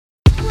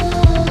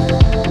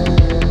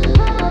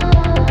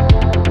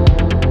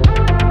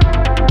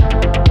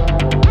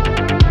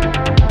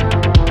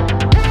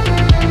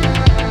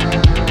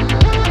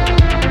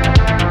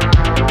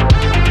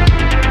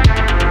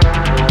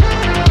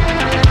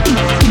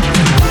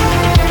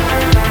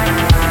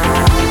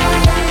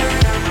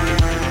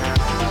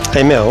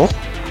Hey Mel,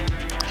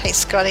 Hey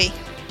Scotty.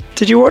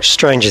 did you watch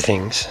Stranger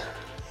Things?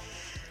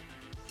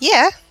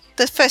 Yeah,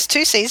 the first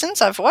 2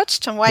 seasons I've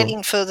watched. I'm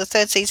waiting for the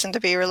 3rd season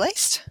to be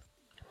released.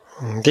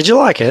 Did you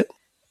like it?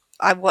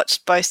 I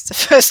watched both the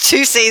first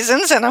 2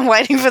 seasons and I'm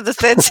waiting for the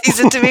 3rd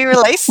season to be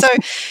released. So,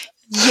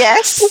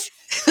 yes,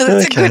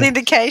 that's a good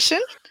indication.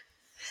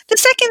 The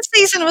 2nd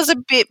season was a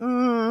bit,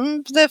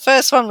 the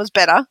first one was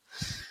better.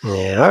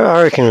 Yeah,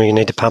 I reckon we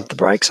need to pump the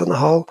brakes on the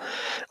whole.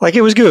 Like,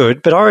 it was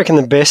good, but I reckon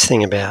the best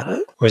thing about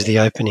it was the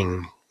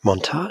opening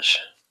montage.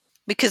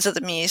 Because of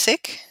the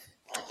music.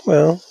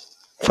 Well,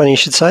 funny you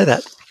should say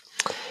that.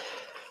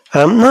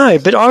 No,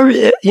 but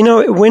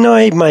when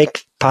I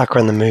make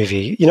Parkrun the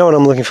movie, you know what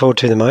I'm looking forward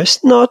to the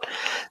most? Not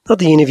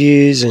the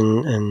interviews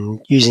and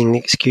using the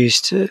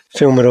excuse to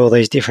film at all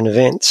these different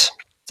events.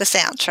 The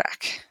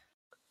soundtrack.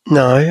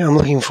 No, I'm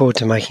looking forward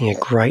to making a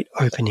great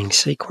opening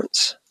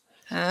sequence.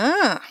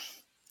 Ah,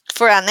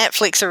 for our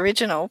Netflix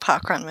original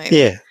Parkrun movie.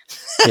 Yeah.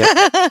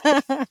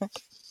 Yep.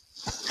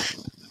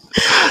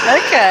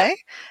 Okay.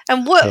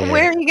 And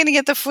where are you going to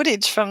get the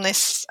footage from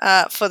this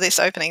for this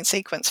opening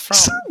sequence from?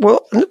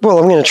 Well, I'm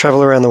going to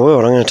travel around the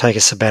world. I'm going to take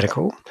a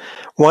sabbatical.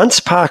 Once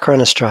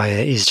Parkrun Australia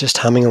is just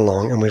humming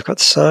along and we've got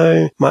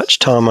so much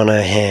time on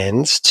our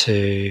hands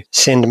to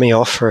send me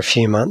off for a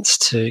few months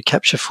to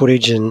capture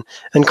footage and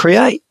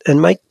create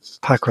and make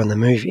Parkrun the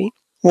movie,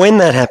 when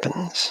that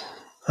happens,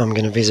 I'm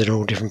going to visit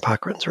all different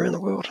parkruns around the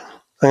world.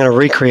 I'm going to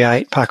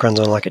recreate parkruns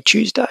on like a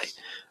Tuesday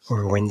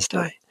or a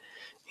Wednesday.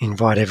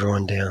 Invite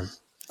everyone down.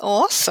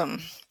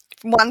 Awesome.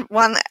 One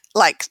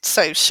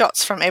so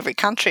shots from every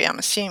country, I'm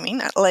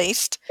assuming, at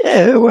least.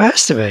 Yeah, it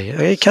has to be.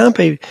 It can't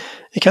be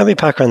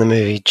Parkrun the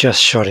movie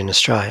just shot in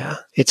Australia.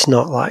 It's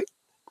not like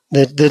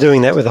they're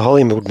doing that with the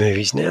Hollywood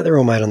movies now. They're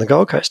all made on the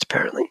Gold Coast,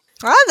 apparently.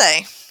 Are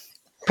they?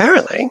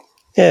 Apparently.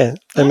 Yeah,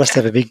 they must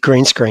have a big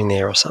green screen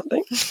there or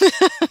something.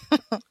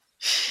 But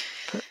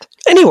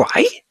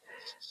anyway,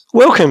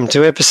 welcome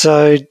to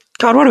episode,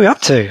 God, what are we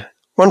up to?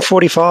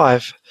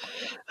 145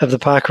 of the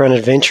Parkrun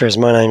Adventurers.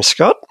 My name's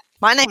Scott.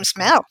 My name's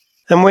Mel.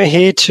 And we're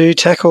here to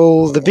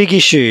tackle the big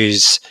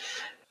issues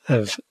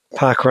of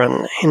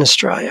Parkrun in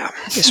Australia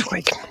this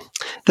week.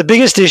 The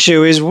biggest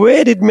issue is,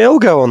 where did Mel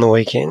go on the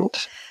weekend?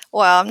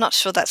 Well, I'm not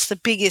sure that's the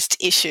biggest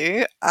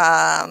issue,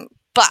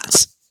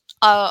 but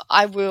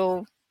I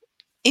will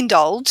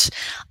indulge.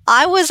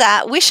 I was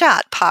at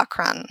Wishart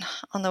Parkrun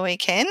on the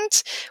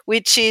weekend,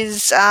 which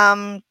is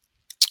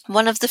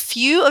one of the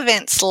few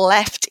events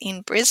left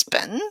in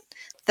Brisbane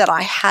that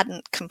I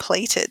hadn't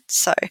completed.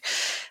 So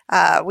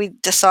we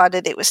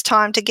decided it was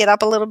time to get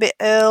up a little bit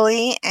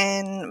early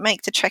and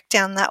make the trek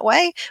down that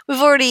way.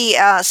 We've already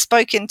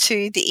spoken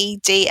to the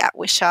ED at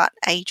Wishart,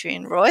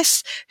 Adrian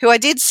Royce, who I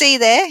did see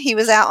there. He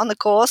was out on the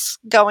course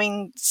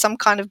going some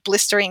kind of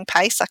blistering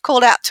pace. I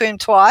called out to him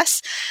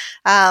twice,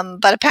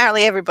 but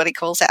apparently everybody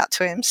calls out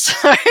to him,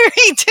 so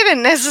he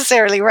didn't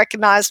necessarily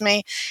recognise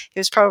me. He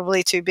was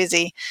probably too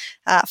busy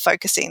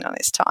focusing on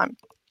his time.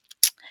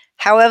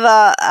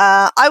 However,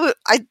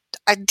 I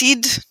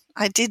did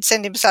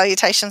send him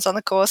salutations on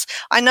the course.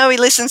 I know he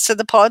listens to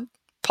the pod,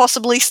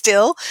 possibly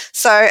still.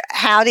 So,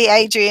 howdy,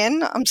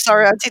 Adrian. I'm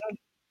sorry I didn't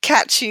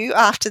catch you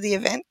after the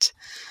event.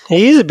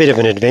 He is a bit of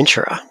an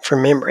adventurer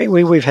from memory.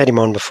 We've had him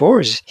on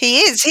before. He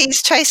is.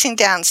 He's chasing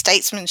down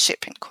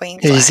statesmanship in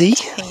Queensland. Is he?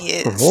 He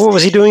is. What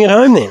was he doing at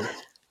home then?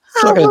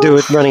 He's not going to do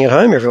it running at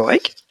home every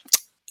week.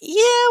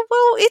 Yeah,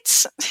 well,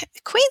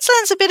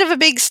 Queensland's a bit of a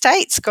big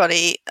state,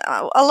 Scotty.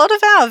 A lot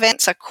of our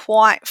events are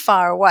quite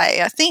far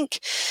away. I think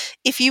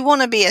if you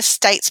want to be a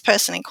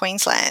statesperson in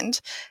Queensland,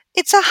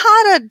 it's a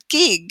harder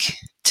gig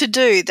to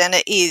do than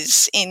it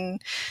is in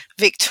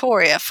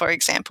Victoria, for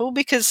example,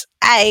 because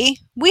A,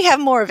 we have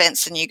more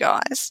events than you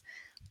guys.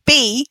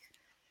 B,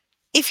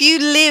 if you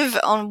live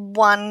on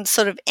one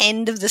sort of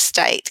end of the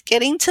state,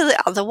 getting to the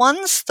other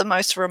ones, the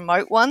most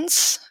remote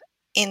ones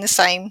in the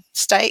same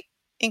state,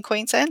 in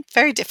Queensland,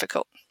 very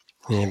difficult.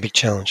 Yeah, big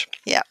challenge.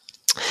 Yeah.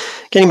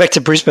 Getting back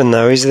to Brisbane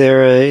though, is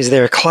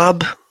there a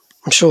club?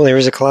 I'm sure there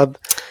is a club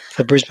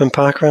for Brisbane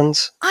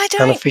parkruns.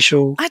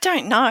 Unofficial. I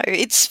don't know.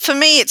 For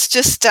me, it's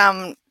just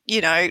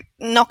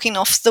knocking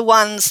off the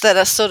ones that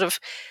are sort of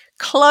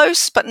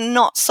close but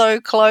not so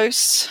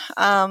close.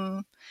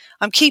 I'm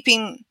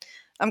keeping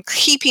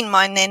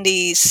my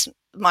Nendies,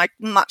 my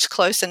much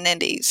closer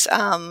Nendies,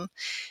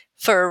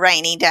 for a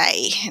rainy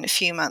day in a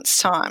few months'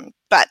 time,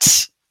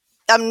 but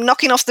I'm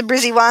knocking off the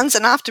Brizzy ones,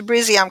 and after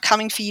Brizzy, I'm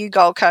coming for you,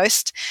 Gold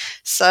Coast.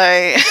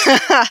 So,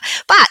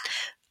 but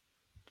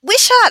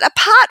Wishart,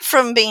 apart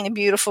from being a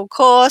beautiful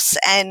course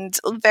and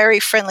very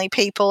friendly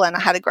people, and I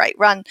had a great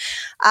run,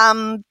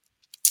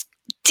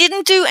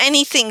 didn't do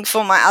anything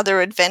for my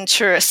other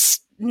adventurous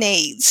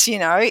needs.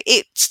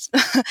 It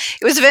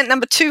was event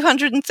number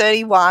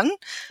 231.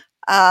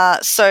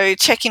 So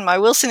checking my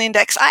Wilson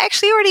index, I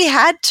actually already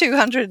had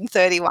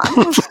 231.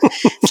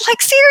 It's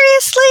like,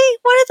 seriously?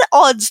 What are the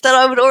odds that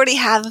I would already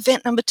have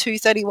event number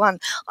 231?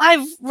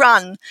 I've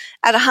run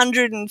at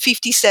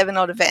 157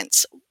 odd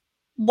events.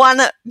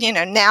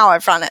 now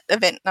I've run at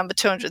event number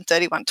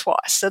 231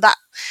 twice. So that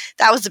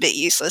was a bit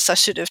useless. I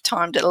should have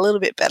timed it a little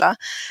bit better.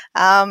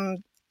 I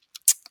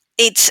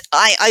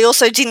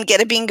also didn't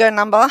get a bingo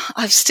number.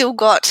 I've still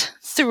got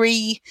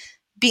 3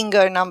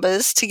 bingo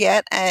numbers to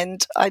get,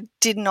 and I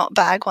did not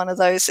bag one of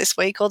those this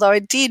week, although I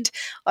did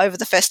over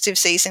the festive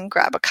season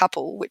grab a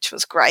couple, which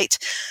was great.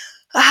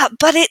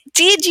 But it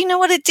did, you know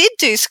what it did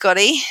do,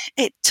 Scotty?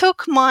 It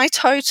took my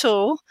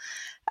total,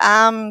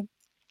 I've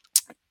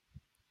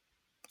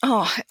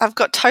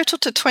got total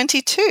to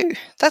 22.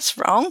 That's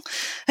wrong.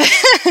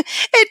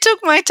 It took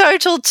my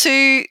total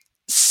to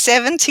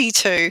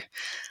 72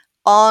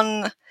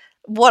 on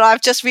what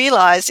I've just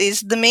realised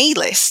is the me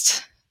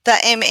list. The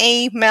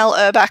ME Mel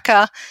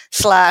Urbacher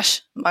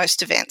 /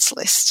 most events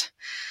list.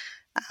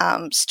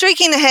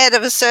 Streaking ahead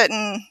of a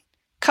certain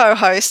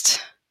co-host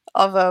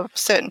of a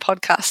certain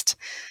podcast.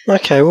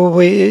 Okay, well, are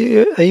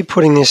we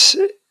putting this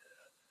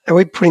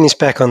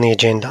back on the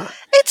agenda?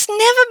 It's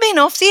never been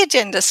off the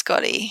agenda,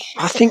 Scotty.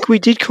 I think we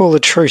did call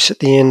a truce at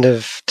the end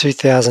of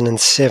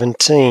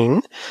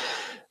 2017.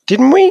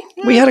 Didn't we?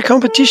 We had a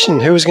competition.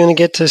 Who was going to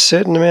get to a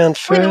certain amount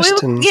first?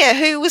 Who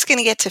was going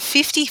to get to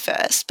 50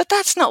 first? But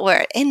that's not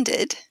where it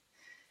ended.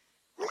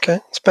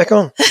 Okay, it's back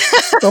on.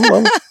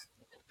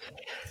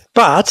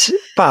 But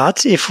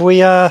if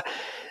we are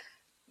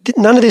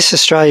none of this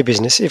Australia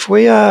business, if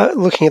we are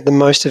looking at the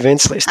most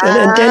events list,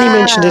 and Danny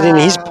mentioned it in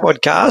his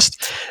podcast,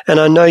 and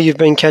I know you've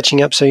been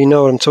catching up, so you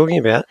know what I'm talking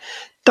about.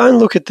 Don't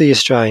look at the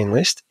Australian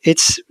list.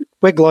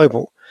 We're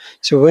global.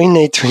 So we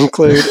need to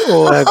include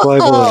all our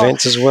global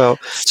events as well.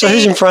 So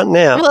who's in front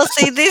now? Well,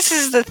 see, this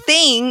is the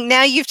thing.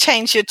 Now you've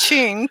changed your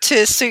tune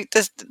to suit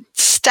the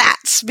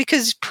stats,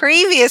 because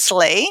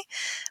previously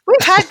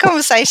we've had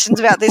conversations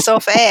about this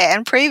off air,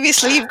 and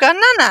previously you've gone,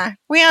 no,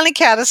 we only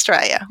count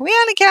Australia.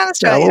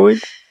 Yeah, well,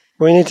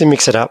 we need to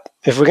mix it up.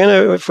 If we're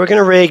going to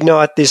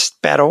reignite this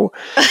battle,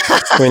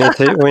 we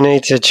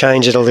need to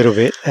change it a little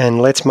bit,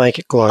 and let's make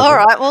it global. All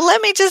right. Well,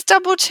 let me just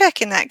double check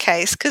in that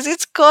case, because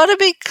it's got to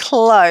be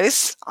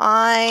close.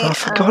 I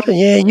forgot it.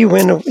 Yeah, you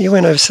went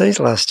overseas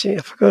last year.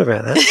 I forgot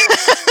about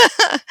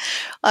that.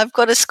 I've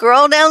got to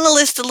scroll down the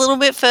list a little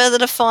bit further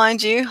to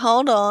find you.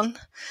 Hold on.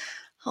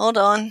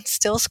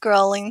 Still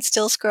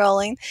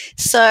scrolling.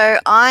 So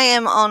I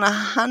am on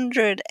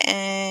 100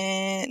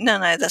 and no,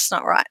 that's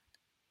not right.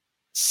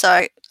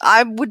 So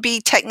I would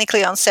be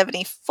technically on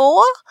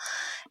 74,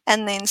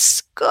 and then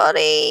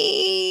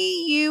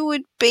Scotty, you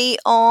would be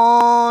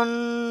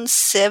on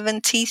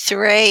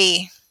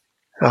 73.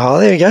 Oh,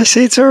 there you go.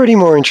 See, it's already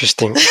more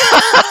interesting.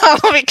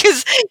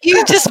 Because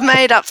you just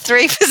made up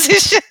 3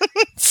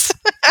 positions.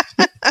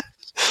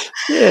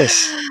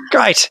 Yes.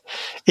 Great.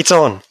 It's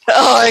on.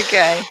 Oh,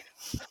 okay.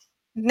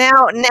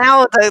 Now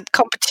the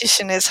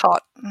competition is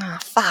hot. Oh,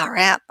 far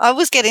out. I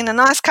was getting a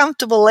nice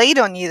comfortable lead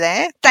on you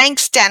there.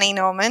 Thanks, Danny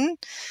Norman.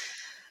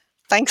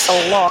 Thanks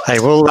a lot. Hey,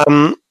 well,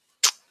 I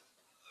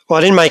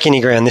didn't make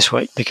any ground this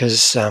week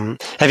because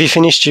have you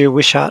finished your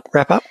Wishart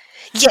wrap-up?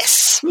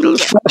 Yes.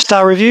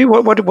 5-star review?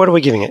 What are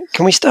we giving it?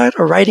 Can we start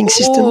a rating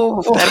system?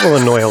 Ooh. That will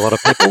annoy a lot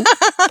of people.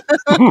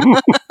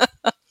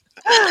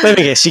 Let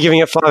me guess. You're giving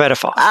it 5 out of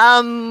 5.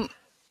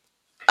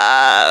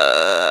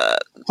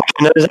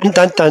 No,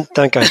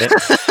 don't go there.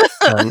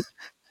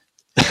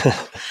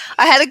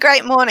 I had a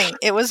great morning.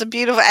 It was a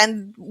beautiful,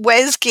 and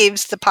Wes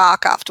gives the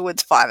park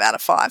afterwards 5 out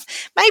of 5.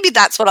 Maybe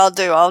that's what I'll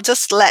do. I'll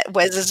just let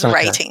Wes's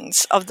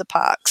ratings of the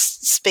parks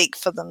speak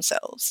for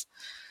themselves.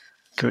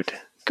 Good.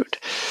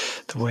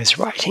 The Wes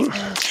rating.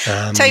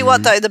 Tell you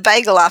what, though, the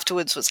bagel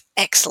afterwards was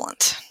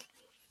excellent.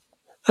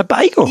 A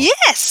bagel?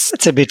 Yes.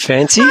 That's a bit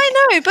fancy.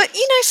 I know, but,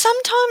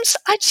 sometimes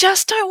I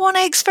just don't want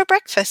eggs for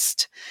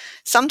breakfast.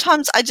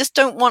 Sometimes I just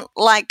don't want,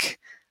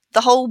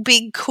 the whole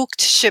big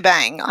cooked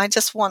shebang. I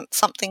just want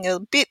something a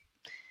bit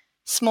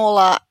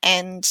smaller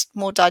and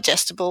more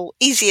digestible,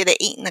 easier to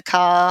eat in the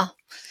car.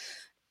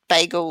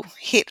 Bagel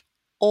hit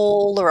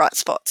all the right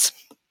spots.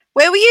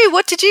 Where were you?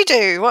 What did you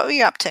do? What were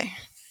you up to?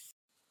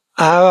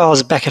 I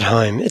was back at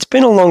home. It's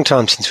been a long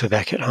time since we're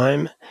back at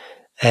home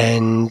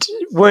and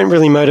weren't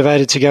really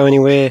motivated to go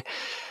anywhere.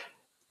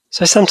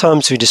 So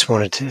sometimes we just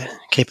wanted to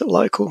keep it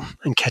local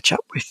and catch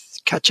up with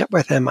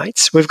our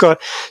mates.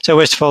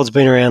 Westfold's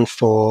been around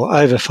for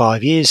over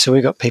 5 years, so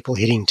we've got people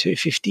hitting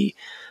 250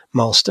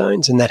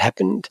 milestones, and that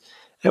happened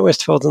at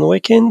Westfold's on the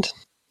weekend.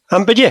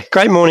 But yeah,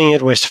 great morning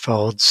at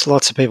Westfold's.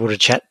 Lots of people to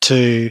chat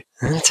to.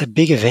 And it's a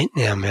big event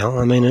now, Mel.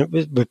 I mean,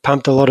 we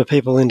pumped a lot of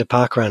people into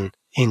parkrun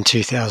in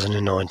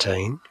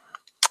 2019,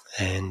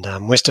 and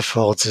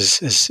Westfold's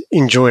has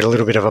enjoyed a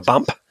little bit of a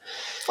bump.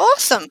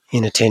 Awesome.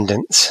 In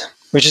attendance,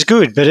 which is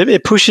good, but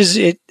it pushes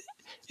it.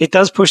 It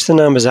does push the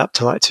numbers up to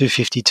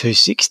 250,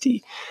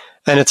 260,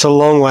 and it's a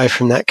long way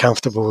from that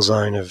comfortable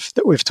zone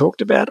that we've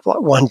talked about, of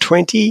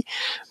 120,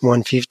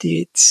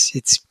 150.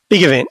 It's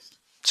big event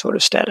sort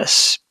of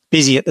status,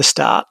 busy at the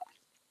start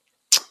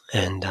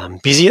and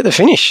busy at the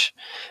finish,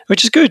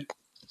 which is good.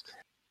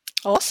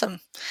 Awesome.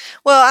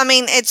 Well, I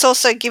mean, it's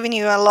also given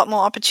you a lot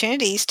more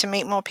opportunities to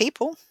meet more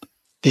people.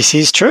 This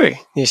is true.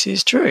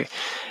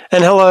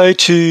 And hello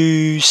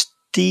to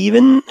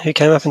Stephen, who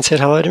came up and said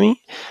hello to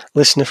me,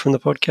 listener from the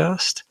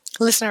podcast.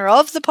 Listener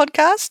of the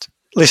podcast?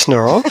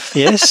 Listener of,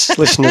 yes.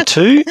 Listener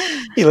to.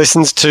 He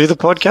listens to the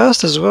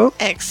podcast as well.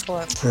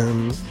 Excellent.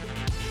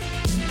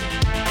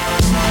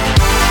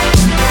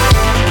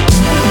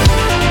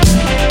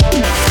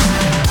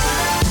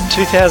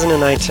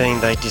 2018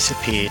 they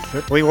disappeared,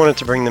 but we wanted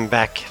to bring them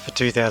back for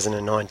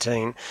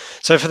 2019.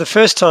 So for the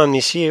first time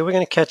this year, we're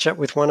going to catch up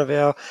with one of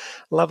our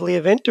lovely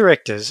event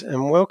directors,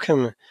 and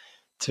welcome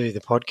to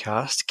the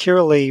podcast,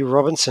 Kirrilee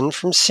Robinson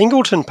from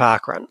Singleton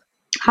Parkrun.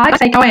 Hi,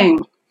 how's it going?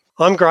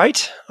 I'm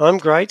great. Now,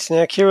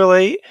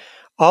 Kirrilee,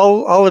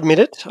 I'll admit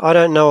it, I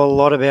don't know a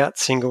lot about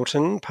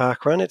Singleton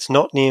Parkrun. It's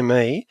not near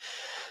me.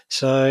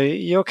 So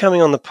you're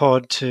coming on the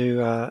pod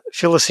to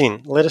fill us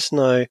in. Let us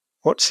know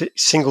what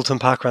Singleton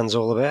Parkrun's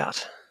all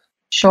about.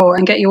 Sure,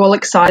 and get you all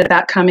excited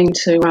about coming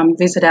to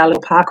visit our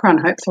little parkrun,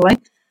 hopefully.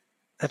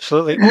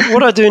 Absolutely.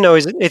 What I do know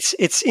is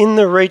it's in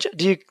the region.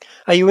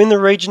 Are you in the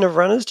region of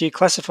runners? Do you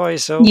classify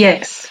yourself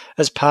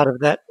as part of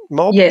that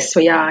mob? Yes,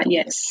 we are,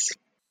 yes.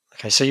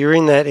 Okay, so you're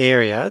in that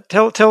area.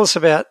 Tell us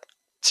about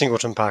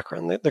Singleton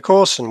Parkrun, the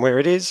course and where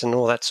it is and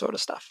all that sort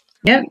of stuff.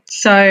 Yeah,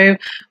 so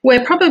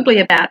we're probably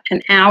about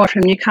an hour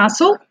from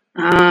Newcastle.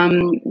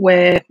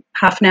 We're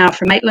half an hour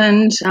from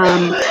Maitland.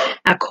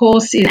 Our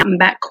course is an out and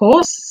back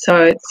course,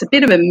 so it's a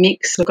bit of a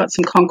mix. We've got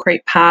some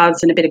concrete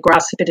paths and a bit of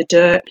grass, a bit of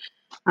dirt,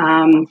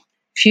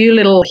 few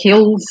little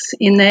hills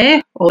in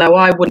there, although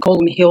I wouldn't call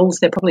them hills,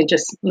 they're probably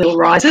just little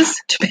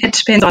rises.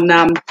 Depends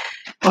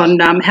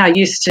on how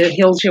used to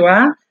hills you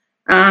are.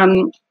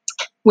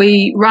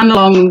 We run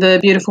along the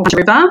beautiful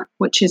river,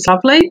 which is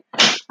lovely.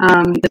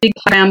 The big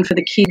playground for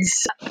the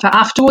kids for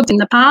afterwards in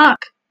the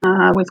park.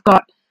 We've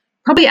got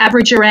probably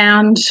average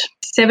around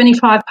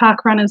 75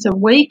 park runners a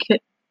week.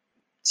 It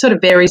sort of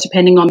varies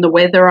depending on the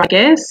weather, I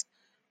guess.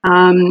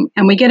 And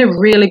we get a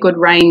really good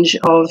range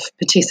of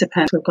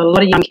participants. We've got a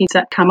lot of young kids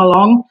that come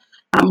along.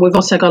 We've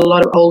also got a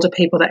lot of older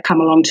people that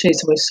come along too.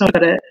 So we've sort of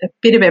got a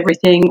bit of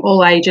everything,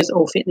 all ages,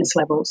 all fitness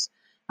levels.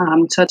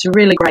 So it's a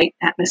really great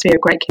atmosphere, a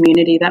great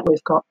community that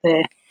we've got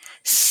there.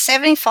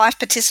 75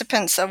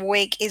 participants a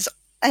week is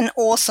an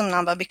awesome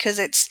number because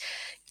it's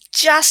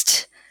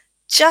just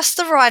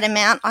the right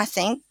amount, I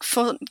think,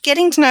 for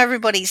getting to know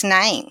everybody's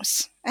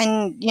names.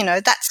 And,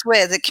 that's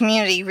where the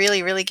community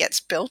really, really gets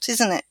built,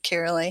 isn't it,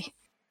 Kirrilee?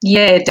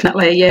 Yeah,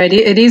 definitely. Yeah,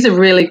 it is a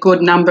really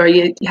good number.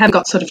 You haven't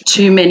got sort of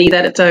too many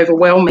that it's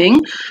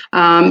overwhelming.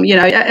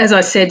 As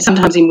I said,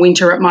 sometimes in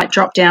winter it might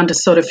drop down to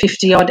sort of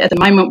 50 odd. At the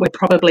moment, we're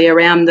probably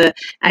around the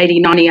 80,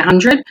 90,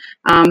 100.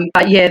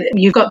 But yeah,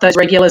 you've got those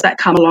regulars that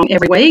come along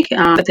every week.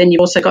 But then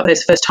you've also got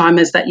those first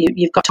timers that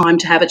you've got time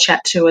to have a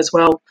chat to as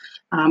well,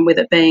 with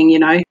it being,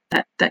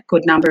 that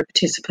good number of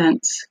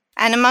participants.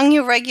 And among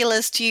your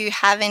regulars, do you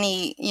have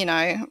any,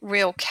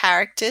 real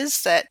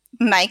characters that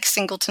make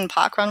Singleton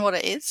Parkrun what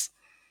it is?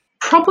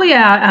 Probably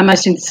our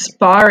most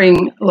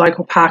inspiring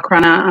local park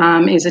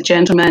runner is a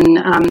gentleman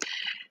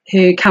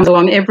who comes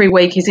along every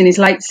week. He's in his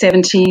late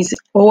 70s,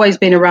 always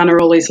been a runner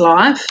all his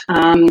life.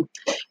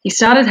 He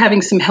started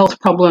having some health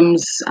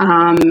problems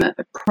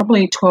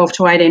probably 12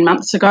 to 18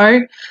 months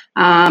ago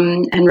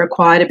and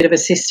required a bit of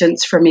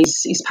assistance from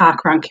his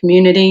parkrun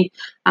community.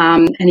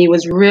 And he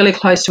was really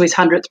close to his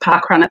 100th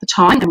parkrun at the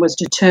time and was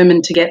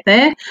determined to get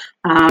there.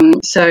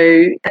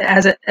 So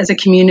as a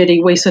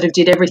community, we sort of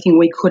did everything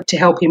we could to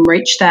help him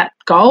reach that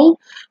goal.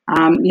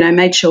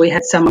 Made sure we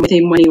had someone with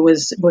him when he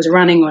was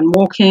running and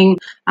walking.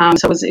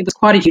 So it was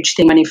quite a huge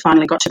thing when he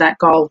finally got to that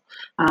goal.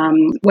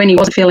 When he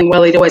wasn't feeling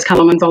well, he'd always come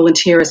along and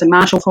volunteer as a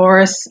marshal for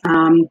us.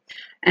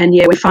 And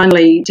yeah, we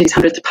finally did his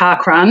 100th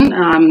park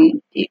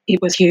run.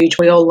 It was huge.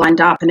 We all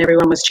lined up and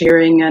everyone was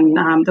cheering, and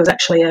there was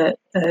actually a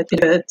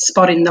bit of a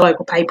spot in the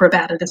local paper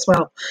about it as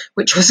well,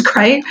 which was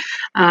great.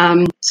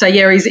 So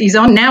yeah, he's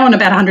on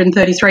about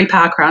 133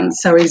 park runs.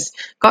 So he's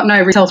got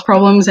no health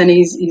problems and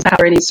he's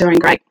better and he's doing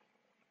great.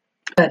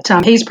 But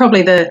he's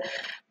probably the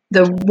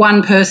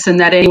one person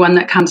that anyone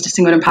that comes to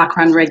Singleton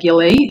Parkrun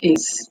regularly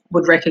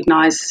would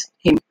recognise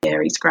him. Yeah,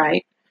 he's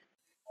great.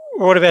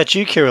 What about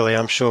you, Kirrilee?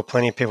 I'm sure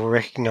plenty of people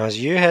recognise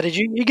you. How did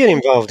you get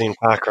involved in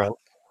parkrun?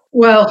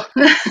 Well,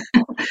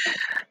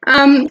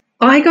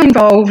 I got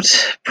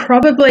involved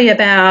probably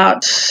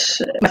about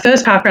my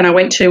first parkrun I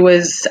went to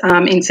was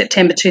in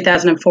September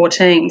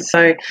 2014.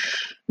 So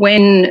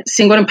when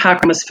Singleton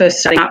Parkrun was first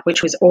starting up,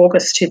 which was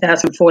August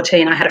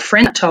 2014, I had a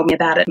friend that told me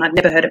about it and I'd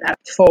never heard about it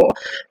before.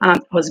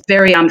 I was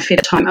very unfit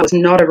at the time. I was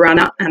not a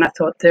runner and I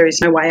thought there is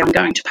no way I'm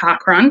going to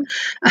parkrun,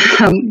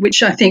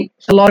 which I think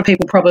a lot of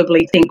people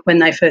probably think when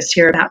they first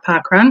hear about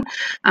parkrun.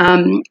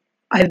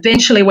 I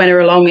eventually went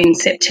along in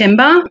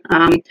September,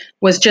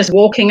 was just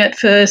walking at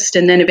first,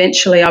 and then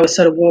eventually I was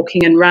sort of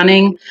walking and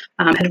running.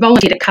 Had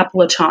volunteered a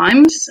couple of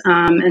times,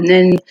 and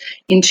then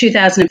in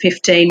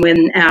 2015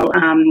 when our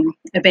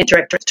event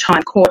director at the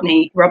time,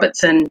 Kirrilee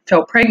Robinson,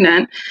 fell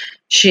pregnant,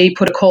 she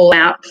put a call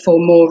out for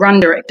more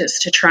run directors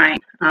to train.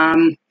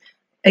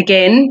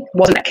 Again,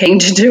 wasn't that keen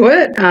to do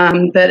it,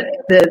 but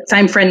the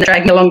same friend that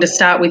dragged me along to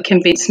start with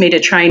convinced me to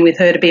train with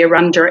her to be a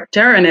run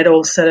director, and it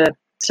all sort of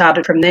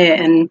started from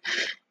there. And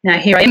now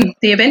here I am,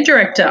 the event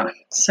director.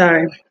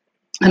 So,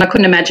 and I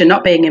couldn't imagine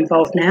not being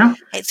involved now.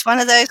 It's one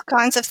of those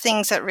kinds of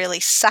things that really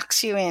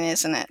sucks you in,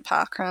 isn't it,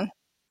 parkrun?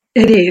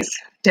 It is,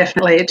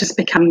 definitely. It just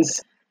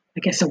becomes, I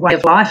guess, a way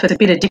of life. It's a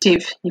bit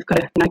addictive. You've got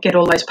to get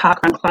all those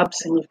parkrun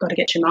clubs and you've got to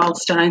get your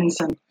milestones,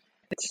 and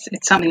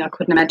it's something I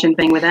couldn't imagine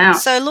being without.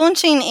 So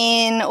launching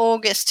in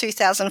August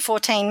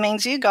 2014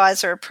 means you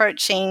guys are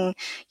approaching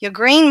your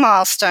green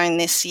milestone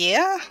this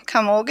year,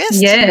 come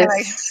August.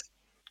 Yes.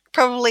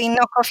 Probably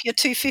knock off your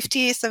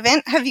 250th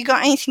event. Have you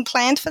got anything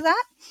planned for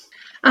that?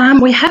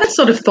 We haven't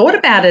sort of thought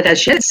about it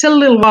as yet. It's still a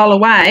little while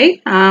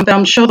away, but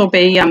I'm sure there'll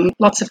be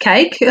lots of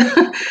cake.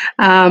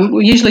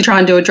 We usually try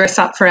and do a dress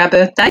up for our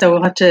birthday, so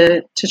we'll have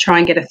to try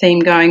and get a theme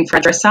going for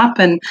a dress up.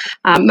 And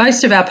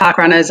most of our park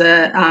runners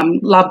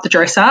love the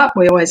dress up.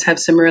 We always have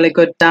some really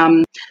good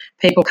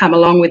people come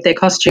along with their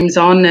costumes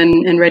on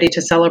and ready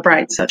to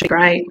celebrate. So it's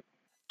great.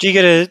 Do you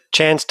get a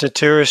chance to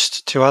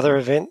tourist to other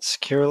events,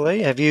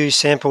 Kirrilee? Have you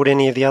sampled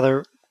any of the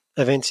other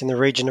events in the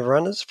region of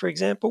runners, for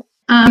example?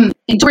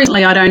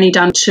 Recently, I'd only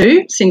done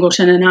 2,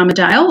 Singleton and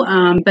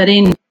Armidale, but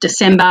in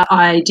December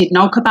I did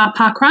Nolkabar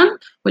Parkrun,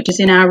 which is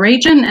in our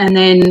region, and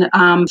then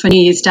for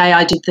New Year's Day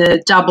I did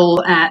the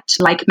double at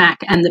Lake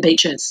Mac and the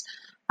beaches.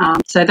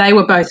 So they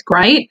were both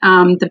great.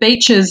 The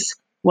beaches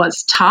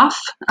was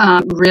tough,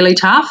 really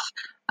tough.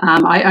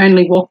 I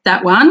only walked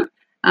that one.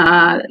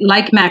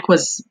 Lake Mac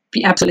was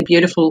absolutely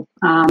beautiful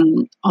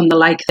on the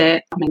lake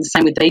there. I mean, the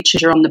same with the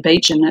beaches. You're on the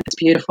beach and it's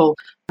beautiful.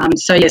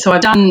 So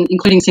I've done,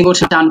 including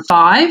Singleton, I've done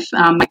 5.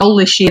 My goal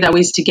this year, though,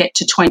 is to get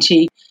to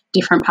 20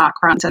 different park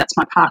runs. So that's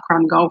my park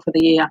run goal for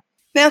the year.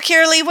 Now,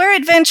 Kirrilee, we're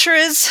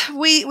adventurers.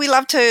 We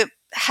love to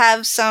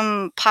have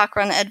some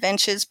parkrun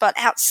adventures, but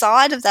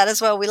outside of that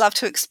as well, we love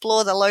to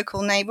explore the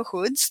local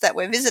neighbourhoods that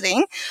we're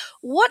visiting.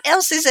 What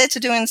else is there to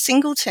do in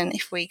Singleton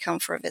if we come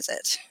for a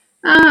visit?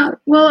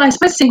 Well, I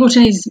suppose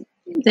Singleton is,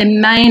 their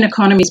main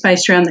economy is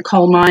based around the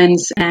coal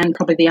mines and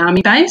probably the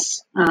army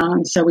base.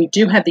 So we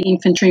do have the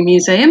Infantry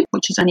Museum,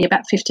 which is only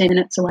about 15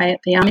 minutes away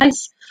at the army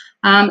base.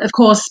 Of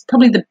course,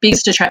 probably the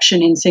biggest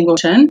attraction in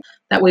Singleton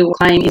that we will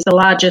claim is the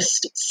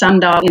largest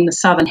sundial in the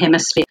Southern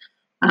Hemisphere.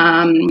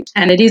 And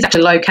it is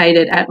actually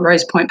located at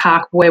Rose Point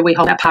Park where we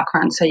hold our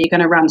parkrun. So you're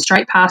going to run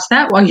straight past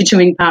that while you're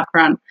doing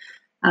parkrun.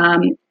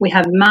 We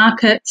have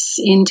markets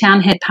in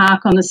Townhead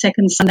Park on the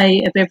second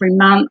Sunday of every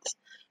month.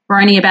 We're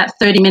only about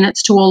 30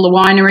 minutes to all the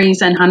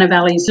wineries and Hunter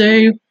Valley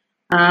Zoo,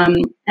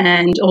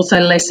 and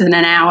also less than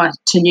an hour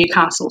to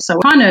Newcastle. So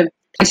we're kind of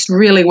placed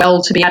really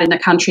well to be out in the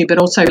country, but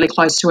also really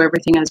close to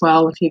everything as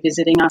well if you're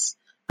visiting us.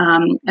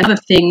 Another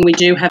thing we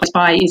do have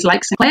by is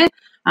Lake St Clair.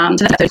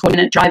 So that's a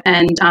 34-minute drive,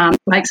 and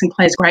Lake St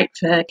Clair is great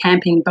for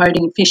camping,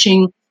 boating,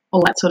 fishing,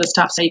 all that sort of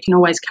stuff. So you can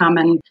always come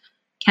and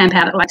camp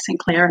out at Lake St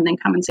Clair and then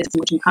come and see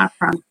Singleton Park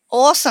Run.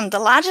 Awesome. The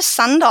largest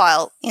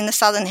sundial in the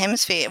Southern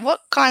Hemisphere.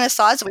 What kind of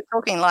size are we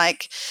talking?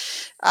 Like,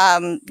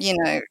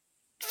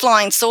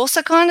 flying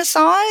saucer kind of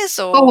size?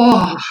 Or?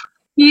 Oh,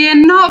 yeah,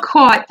 not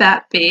quite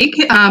that big.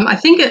 I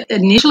think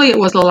initially it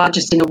was the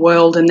largest in the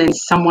world, and then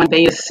someone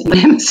beat us in the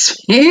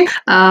hemisphere.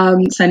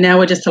 So now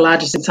we're just the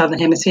largest in Southern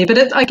Hemisphere.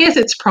 But I guess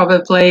it's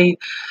probably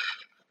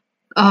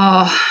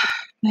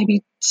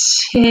maybe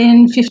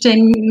 10,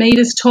 15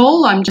 metres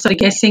tall. I'm just sort of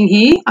guessing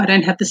here. I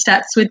don't have the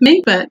stats with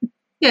me, but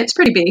yeah, it's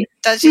pretty big.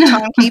 Does your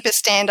timekeeper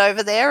stand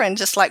over there and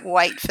just like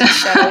wait for the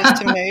shadows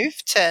to move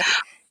to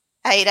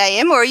 8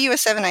 a.m. or are you a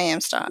 7 a.m.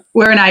 start?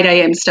 We're an 8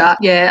 a.m. start,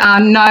 yeah.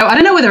 No, I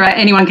don't know whether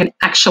anyone can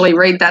actually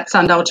read that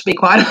sundial, to be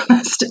quite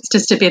honest. It's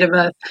just a bit of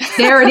a,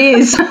 there it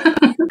is.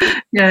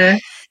 Yeah.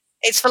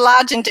 It's for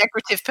large and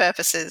decorative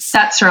purposes.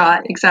 That's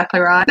right, exactly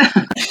right.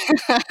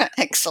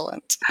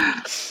 Excellent.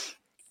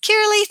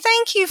 Kirrilee,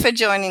 thank you for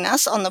joining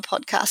us on the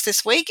podcast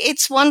this week.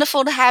 It's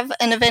wonderful to have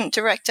an event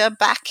director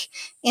back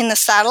in the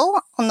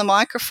saddle on the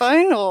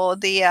microphone or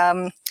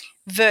the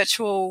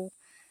virtual,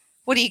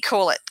 what do you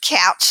call it,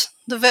 couch,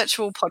 the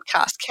virtual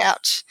podcast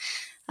couch.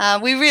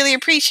 We really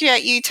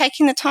appreciate you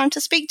taking the time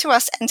to speak to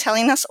us and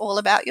telling us all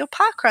about your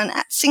parkrun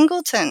at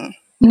Singleton.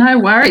 No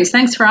worries.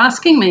 Thanks for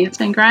asking me. It's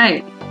been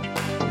great.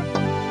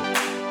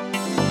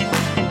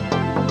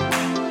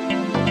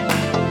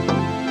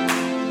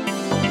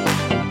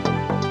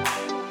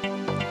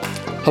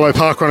 Hello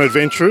Parkrun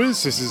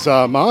adventurers, this is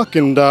Mark,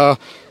 and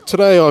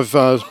today I've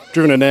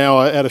driven an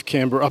hour out of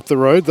Canberra up the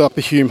road, the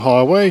Upper Hume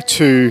Highway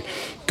to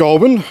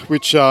Goulburn,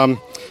 which is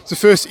the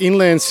first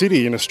inland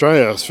city in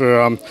Australia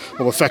for all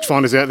the fact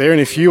finders out there. And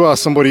if you are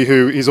somebody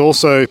who is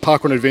also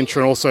parkrun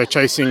adventurer and also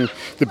chasing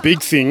the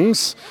big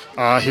things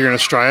here in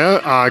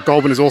Australia,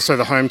 Goulburn is also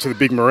the home to the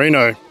big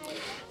merino.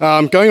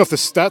 Going off the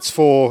stats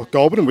for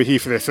Goulburn, we're here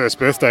for their first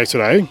birthday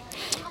today.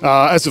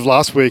 As of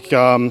last week,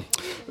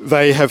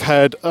 They have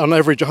had on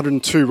average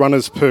 102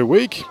 runners per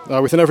week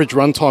with an average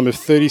run time of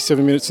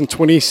 37 minutes and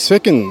 20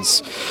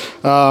 seconds.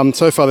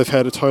 So far they've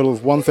had a total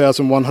of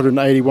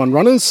 1,181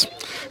 runners,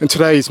 and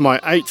today is my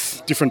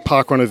 8th different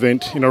parkrun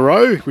event in a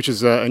row, which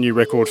is a new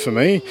record for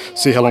me.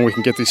 See how long we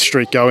can get this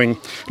streak going.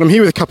 And I'm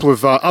here with a couple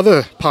of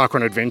other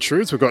parkrun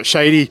adventurers. We've got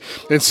Shady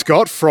and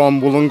Scott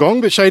from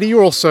Wollongong, but Shady,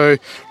 you're also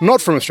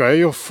not from Australia,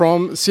 you're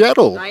from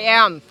Seattle. I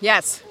am,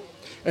 yes.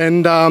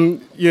 And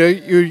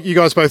you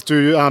guys both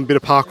do a bit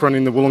of parkrun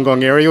in the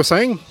Wollongong area, you're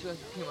saying?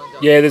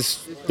 Yeah,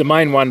 there's the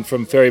main one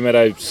from Ferry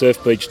Meadow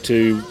Surf Beach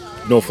to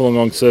North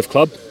Wollongong Surf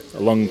Club,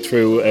 along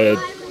through a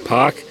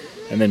park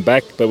and then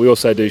back. But we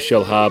also do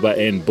Shell Harbour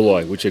and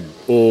Bulli, which are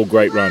all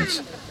great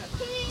runs.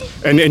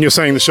 And you're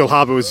saying the Shell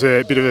Harbour was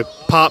a bit of a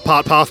part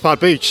path,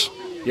 part beach?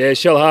 Yeah,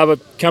 Shell Harbour,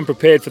 come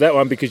prepared for that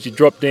one because you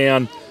drop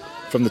down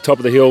from the top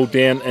of the hill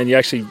down and you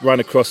actually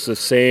run across the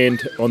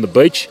sand on the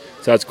beach.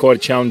 So it's quite a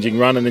challenging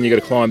run, and then you've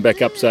got to climb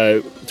back up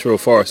through a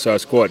forest. So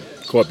it's quite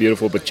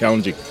beautiful but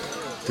challenging,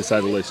 to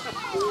say the least.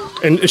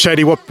 And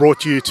Shady, what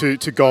brought you to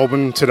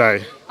Goulburn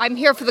today? I'm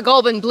here for the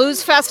Goulburn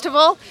Blues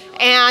Festival,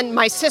 and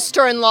my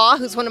sister-in-law,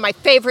 who's one of my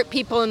favourite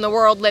people in the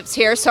world, lives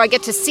here, so I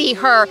get to see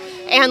her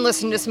and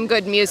listen to some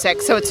good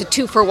music. So it's a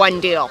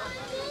 2-for-1 deal.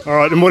 All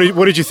right, and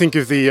what did you think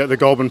of the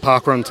Goulburn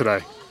parkrun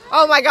today?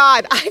 Oh my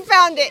God, I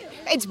found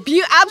it's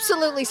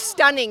absolutely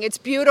stunning. It's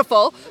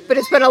beautiful, but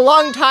it's been a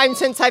long time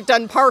since I've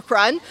done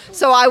parkrun,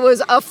 so I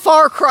was a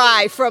far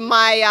cry from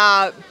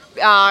my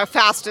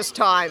fastest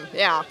time,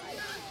 yeah.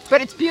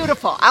 But it's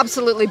beautiful,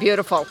 absolutely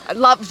beautiful. I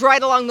loved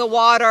right along the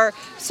water,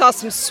 saw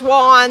some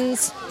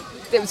swans.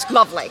 It was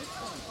lovely.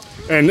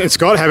 And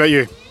Scott, how about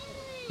you?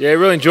 Yeah,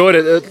 really enjoyed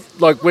it.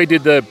 Like we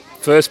did the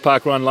first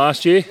parkrun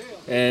last year,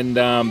 and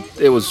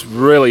it was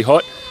really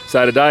hot.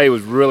 So today it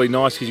was really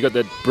nice because you got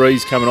that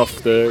breeze coming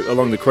off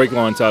along the creek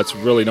line, so it's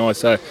really nice.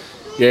 So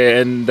yeah,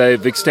 and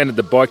they've extended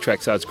the bike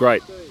track, so it's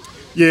great.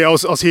 Yeah, I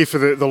was here for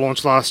the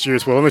launch last year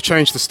as well, and they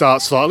changed the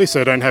start slightly, so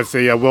they don't have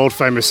the world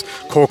famous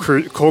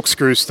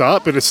corkscrew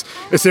start, but it's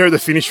there at the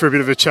finish for a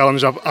bit of a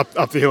challenge up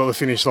the hill at the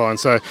finish line.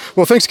 So,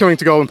 well, thanks for coming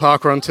to Goulburn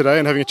Parkrun today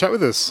and having a chat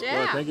with us. Yeah,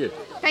 well, thank you.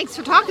 Thanks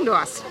for talking to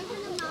us.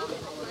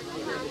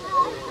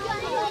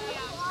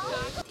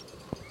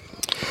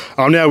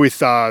 I'm now with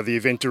the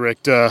event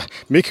director,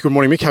 Mick. Good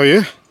morning, Mick. How are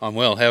you? I'm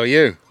well. How are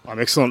you? I'm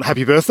excellent.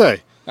 Happy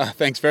birthday.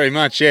 Thanks very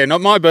much. Yeah,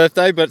 not my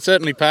birthday, but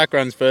certainly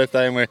Parkrun's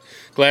birthday, and we're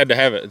glad to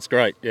have it. It's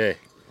great, yeah.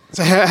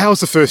 So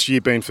how's the first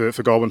year been for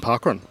Goulburn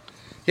Parkrun?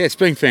 Yeah, it's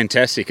been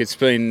fantastic. It's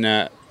been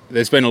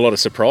there's been a lot of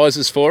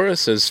surprises for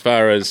us as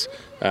far as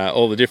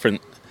all the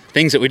different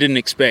things that we didn't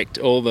expect,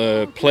 all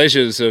the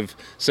pleasures of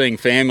seeing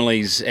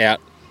families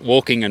out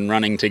walking and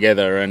running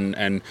together,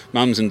 and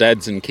mums and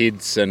dads and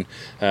kids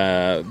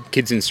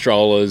kids in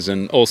strollers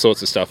and all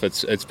sorts of stuff.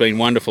 It's been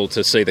wonderful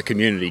to see the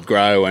community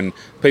grow and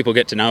people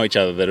get to know each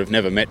other that have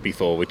never met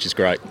before, which is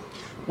great.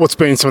 What's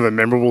been some of the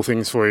memorable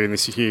things for you in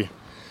this year?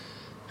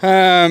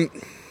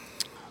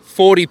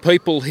 40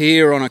 people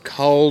here on a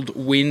cold,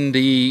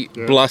 windy,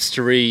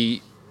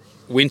 blustery,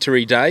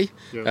 wintry day,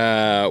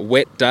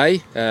 wet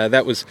day.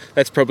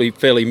 That's probably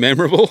fairly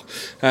memorable.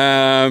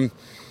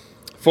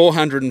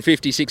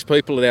 456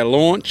 people at our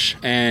launch,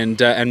 and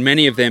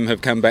many of them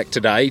have come back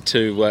today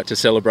to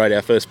celebrate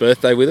our first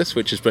birthday with us,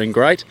 which has been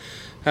great.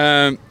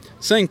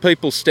 Seeing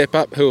people step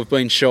up who have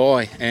been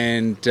shy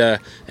and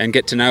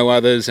get to know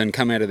others and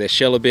come out of their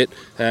shell a bit,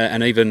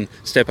 and even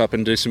step up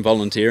and do some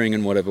volunteering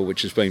and whatever,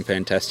 which has been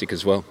fantastic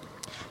as well.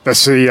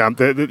 That's the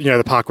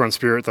parkrun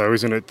spirit, though,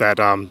 isn't it? That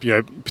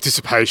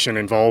participation,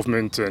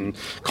 involvement, and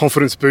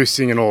confidence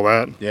boosting, and all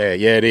that. Yeah,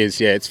 it is.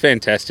 Yeah, it's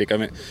fantastic. I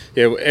mean,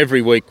 yeah,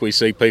 every week we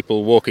see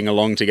people walking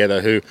along together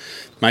who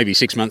maybe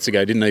 6 months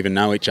ago didn't even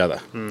know each other,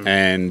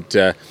 and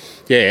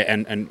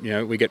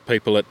we get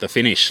people at the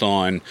finish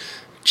line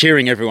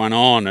cheering everyone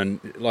on, and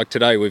like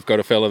today we've got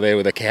a fella there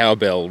with a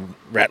cowbell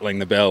rattling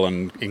the bell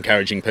and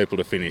encouraging people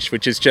to finish,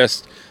 which is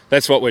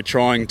that's what we're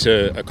trying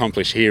to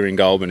accomplish here in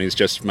Goulburn, is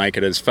just make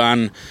it as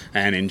fun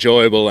and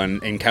enjoyable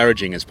and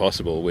encouraging as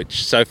possible,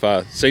 which so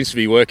far seems to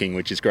be working,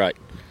 which is great.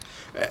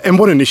 And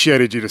what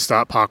initiated you to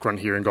start parkrun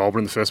here in Goulburn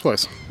in the first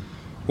place?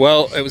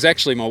 Well, it was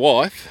actually my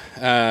wife.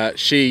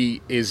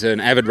 She is an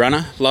avid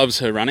runner, loves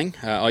her running.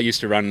 I used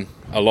to run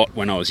a lot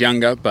when I was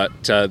younger, but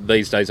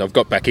these days I've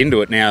got back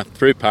into it now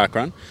through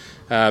parkrun.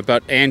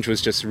 But Ange was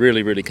just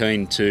really, really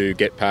keen to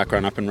get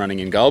parkrun up and running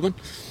in Goulburn.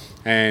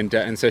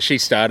 And so she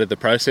started the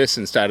process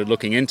and started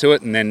looking into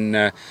it, and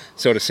then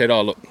sort of said,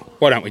 "Oh, look,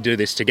 why don't we do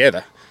this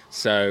together?"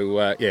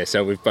 So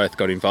so we've both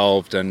got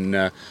involved,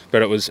 and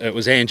but it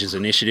was Ange's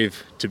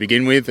initiative to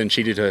begin with, and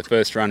she did her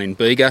first run in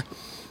Bega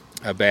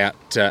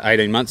about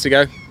 18 months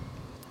ago,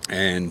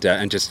 and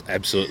just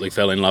absolutely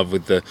fell in love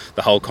with the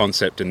whole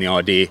concept and the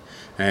idea,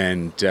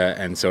 and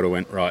sort of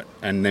went right.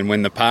 And then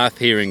when the path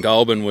here in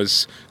Goulburn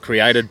was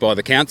created by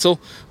the council,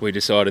 we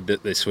decided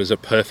that this was a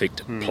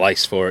perfect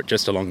place for it,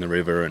 just along the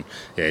river, and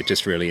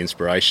just really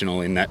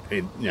inspirational in that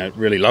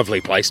really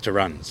lovely place to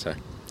run. So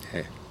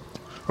yeah.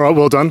 All right,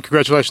 well done.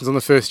 Congratulations on the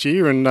first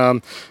year,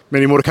 and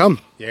many more to come.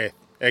 Yeah,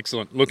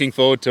 Excellent. Looking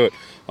forward to it.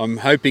 I'm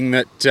hoping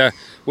that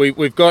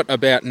we've got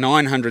about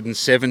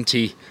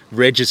 970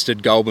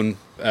 registered Goulburn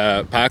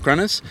park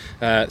runners.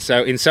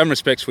 So in some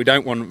respects, we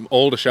don't want them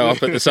all to show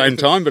up at the same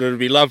time, but it would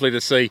be lovely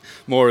to see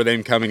more of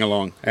them coming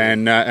along.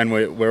 And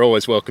we're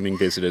always welcoming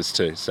visitors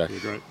too. So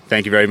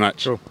thank you very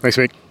much. Sure. Thanks,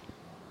 Mick.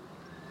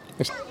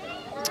 Yes.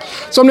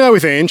 So I'm now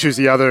with Ange, who's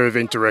the other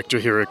event director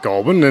here at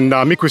Goulburn, and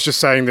Mick was just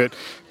saying that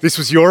this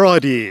was your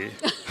idea.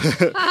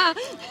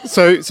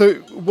 So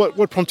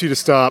what prompted you to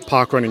start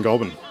parkrun in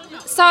Goulburn?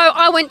 So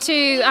I went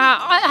to,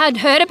 I had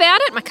heard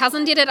about it. My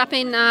cousin did it up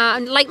in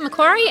Lake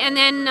Macquarie, and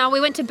then we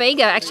went to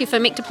Bega actually for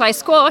Mick to play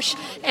squash,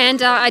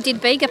 and I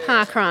did Bega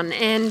Parkrun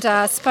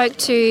and spoke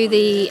to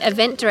the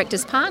event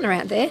director's partner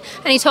out there,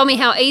 and he told me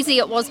how easy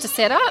it was to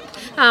set up,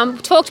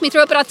 talked me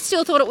through it, but I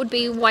still thought it would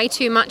be way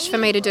too much for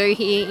me to do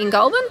here in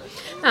Goulburn.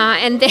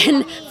 And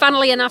then,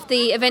 funnily enough,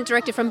 the event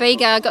director from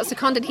Bega got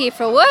seconded here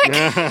for work.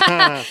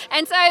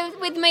 And so,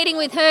 with meeting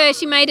with her,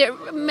 she made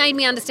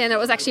me understand that it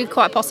was actually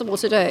quite possible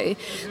to do.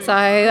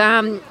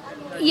 So,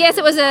 yes,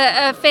 it was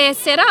a fair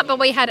setup, but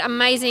we had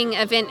amazing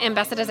event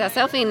ambassadors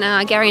ourselves in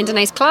Gary and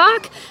Denise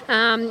Clark.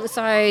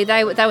 So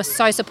they were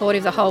so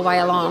supportive the whole way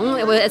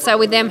along. So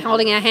with them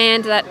holding our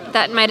hand,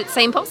 that made it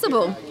seem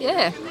possible.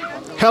 Yeah.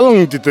 How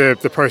long did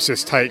the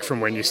process take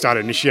from when you started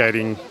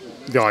initiating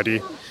the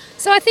idea?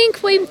 So I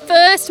think we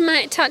first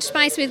touched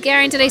base with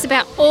Gary and Denise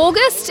about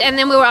August, and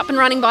then we were up and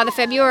running by the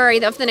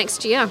February of the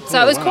next year.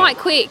 So it was quite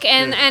quick,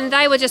 and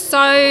they were just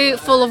so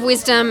full of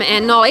wisdom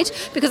and knowledge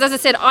because, as I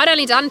said, I'd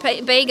only done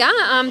Bega,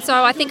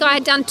 so I think I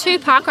had done 2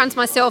 parkruns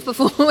myself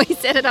before we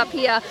set it up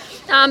here.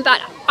 But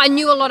I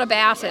knew a lot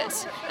about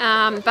it.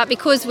 But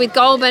because with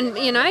Goulburn,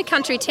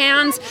 country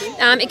towns,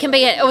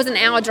 it was an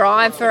hour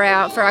drive for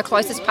our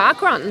closest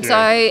parkrun.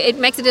 So it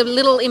makes it a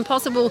little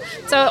impossible.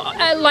 So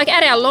like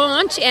at our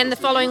launch and the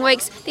following weeks,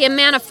 the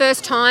amount of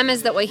first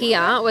timers that were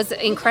here was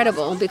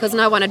incredible because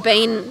no one had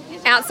been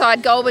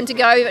outside Goulburn to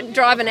go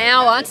drive an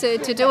hour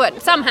to do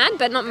it. Some had,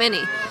 but not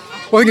many.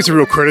 Well, I think it's a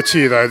real credit to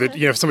you, though, that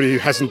for somebody who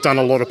hasn't done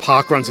a lot of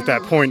park runs at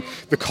that point,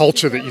 the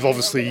culture that you've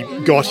obviously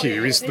got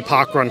here is the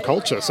park run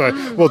culture. So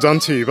well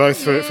done to you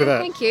both for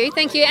that.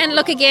 Thank you. And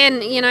look, again,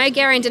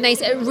 Gary and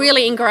Denise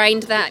really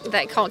ingrained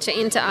that culture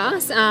into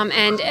us,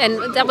 and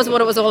that was what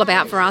it was all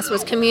about for us,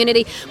 was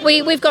community.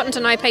 We've gotten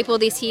to know people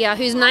this year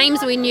whose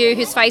names we knew,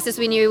 whose faces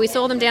we knew. We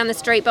saw them down the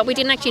street, but we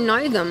didn't actually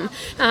know them.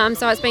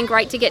 So it's been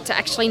great to get to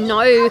actually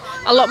know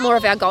a lot more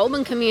of our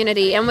Goulburn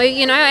community. And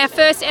we, I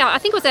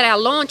think it was at our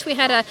launch, we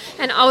had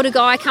an older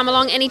guy come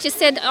along and he just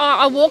said,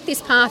 I walk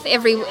this path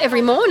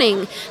every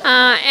morning,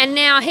 and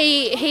now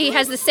he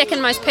has the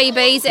second most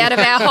PBs out of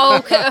our whole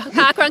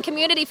parkrun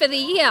community for the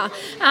year.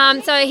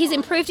 So he's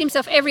improved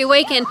himself every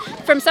week, and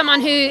from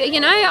someone who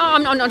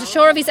I'm not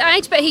sure of his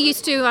age, but he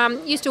used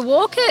to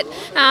walk it,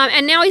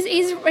 and now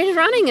he's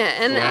running it.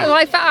 And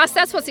like for us,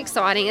 that's what's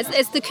exciting.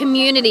 It's the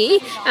community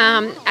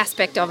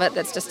aspect of it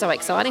that's just so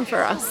exciting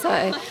for us.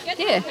 So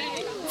yeah.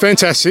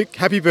 Fantastic.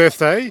 Happy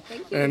birthday.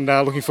 And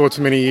looking forward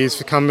to many years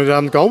for coming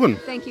to Goulburn.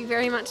 Thank you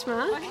very much,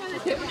 Mark.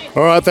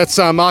 All right, that's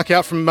Mark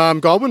out from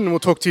Goulburn, and we'll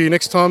talk to you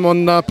next time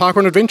on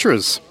Parkrun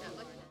Adventurers.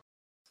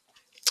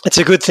 It's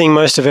a good thing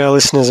most of our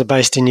listeners are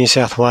based in New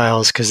South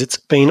Wales because it's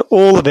been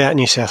all about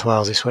New South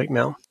Wales this week,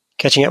 Mel.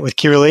 Catching up with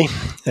Kirrilee,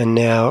 and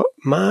now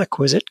Mark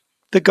was at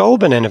the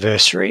Goulburn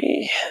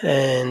anniversary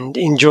and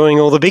enjoying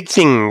all the big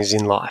things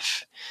in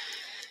life.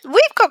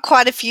 We've got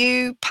quite a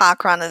few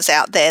park runners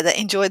out there that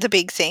enjoy the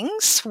big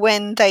things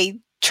when they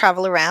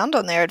travel around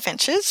on their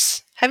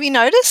adventures. Have you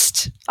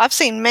noticed? I've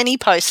seen many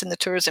posts in the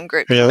tourism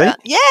group. Really?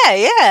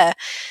 Yeah.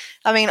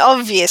 I mean,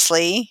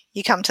 obviously,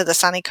 you come to the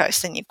sunny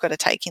coast and you've got to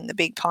take in the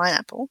big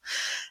pineapple,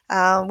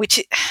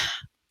 which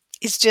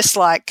is just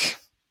like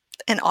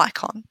an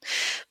icon.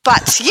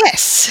 But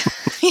yes,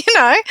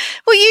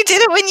 well, you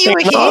did it when you were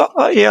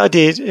here. Yeah, I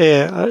did.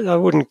 Yeah, I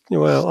wouldn't,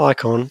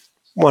 icon,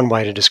 one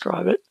way to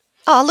describe it.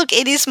 Oh, look,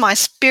 it is my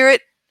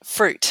spirit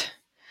fruit.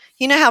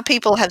 You know how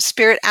people have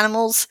spirit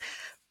animals?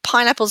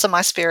 Pineapples are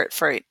my spirit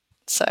fruit.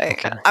 So,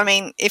 okay. I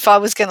mean, if I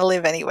was going to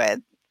live anywhere,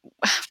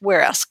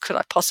 where else could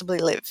I possibly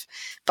live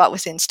but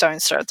within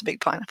stone's throw of the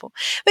big pineapple?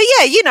 But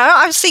yeah,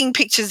 I've seen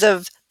pictures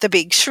of the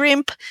big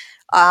shrimp.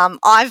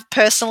 I've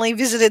personally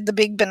visited the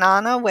big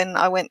banana when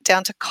I went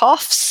down to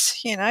Coffs.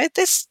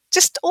 There's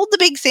just all the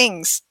big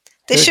things.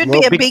 There should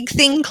be a big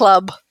thing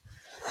club.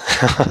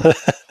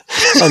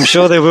 I'm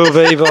sure there will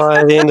be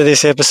by the end of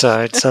this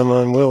episode.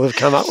 Someone will have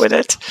come up with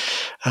it.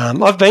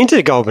 I've been to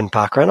the Goulburn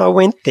Parkrun. I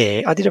went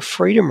there. I did a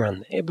freedom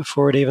run there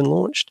before it even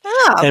launched.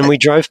 And we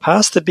drove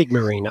past the big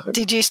merino.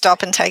 Did you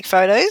stop and take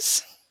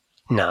photos?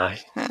 No,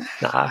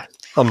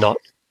 I'm not.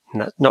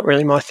 No, not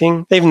really my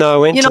thing. Even though I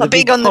went You're to not the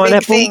big on the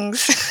pineapple. big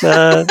things.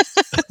 No.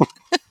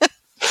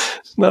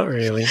 Not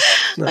really.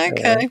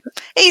 Okay. Really.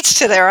 Each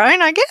to their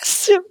own, I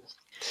guess. Yep.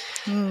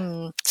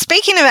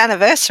 Speaking of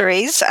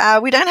anniversaries,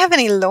 we don't have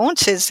any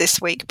launches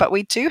this week, but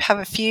we do have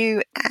a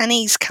few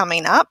Annies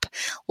coming up.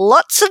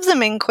 Lots of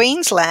them in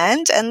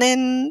Queensland, and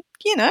then,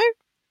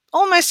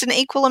 almost an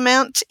equal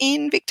amount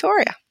in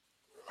Victoria.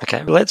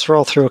 Okay, let's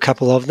roll through a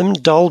couple of them.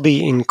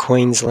 Dalby in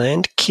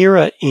Queensland,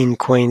 Kirra in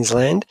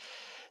Queensland.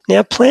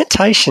 Now,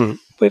 Plantation,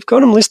 we've got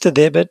them listed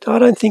there, but I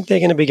don't think they're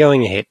going to be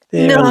going ahead.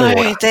 They're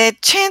underwater. No, their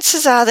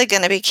chances are they're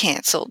going to be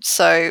cancelled.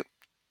 So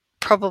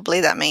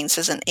probably that means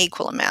there's an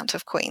equal amount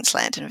of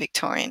Queensland and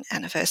Victorian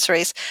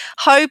anniversaries.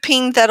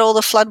 Hoping that all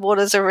the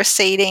floodwaters are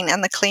receding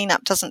and the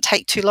cleanup doesn't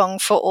take too long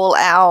for all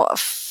our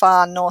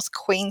far north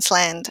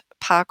Queensland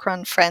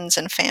parkrun friends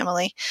and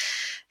family.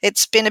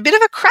 It's been a bit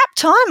of a crap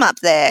time up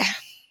there.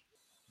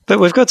 But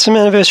we've got some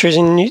anniversaries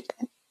in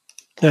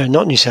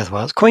not New South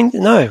Wales. Where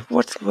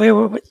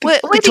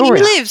do you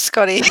live,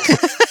 Scotty?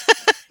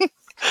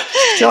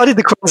 So I did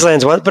the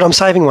Queenslands one, but I'm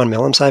saving one,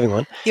 Mel. I'm saving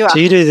one. You are. So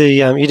you do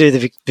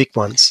the Vic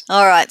ones.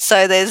 All right.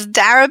 So there's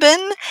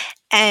Darebin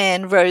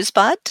and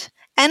Rosebud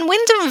and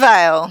Wyndham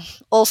Vale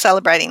all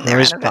celebrating their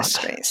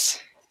anniversaries.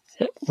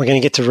 Yep, we're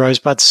going to get to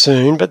Rosebud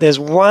soon, but there's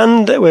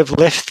one that we've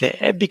left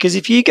there because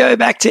if you go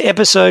back to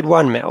episode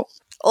 1, Mel.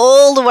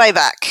 All the way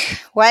back.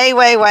 Way,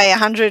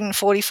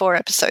 144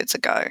 episodes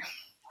ago.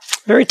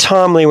 Very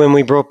timely when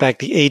we brought back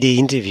the ED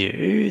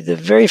interview. The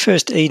very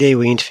first ED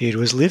we interviewed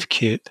was Liv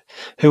Cube,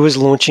 who was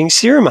launching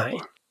Cirame,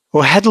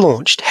 or had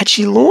launched. Had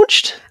she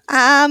launched?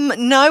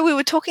 No, we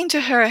were talking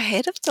to her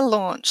ahead of the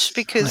launch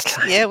because,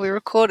 we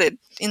recorded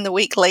in the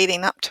week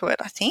leading up to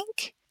it, I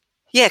think.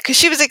 Yeah, because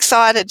she was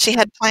excited. She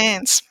had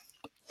plans.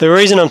 The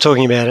reason I'm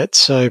talking about it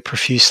so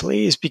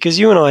profusely is because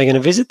you and I are going to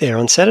visit there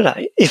on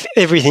Saturday if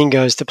everything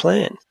goes to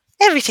plan.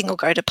 Everything will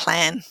go to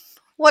plan.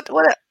 What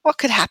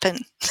could happen?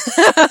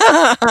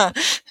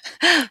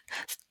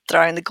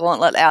 Throwing the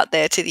gauntlet out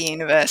there to the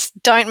universe.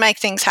 Don't make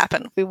things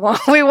happen. We want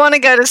to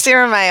go to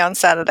Cirame on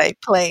Saturday,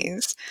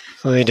 please.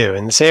 We do,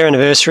 and it's their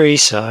anniversary,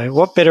 so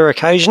what better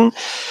occasion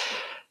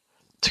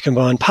to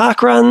combine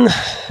parkrun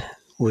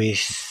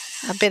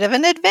with a bit of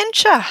an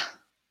adventure.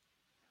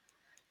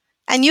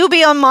 And you'll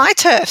be on my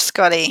turf,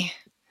 Scotty.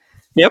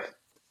 Yep.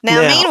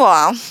 Now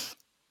meanwhile,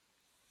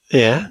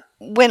 yeah.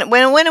 When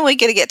are we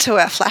going to get to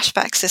our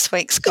flashbacks this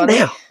week, Scotty?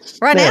 Now.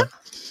 Right now?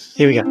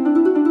 Here we go.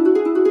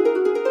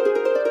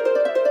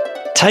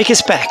 Take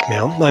us back,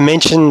 Mel. I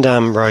mentioned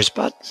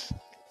Rosebud.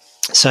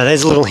 So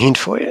there's a little hint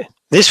for you.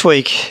 This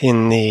week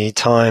in the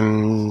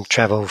time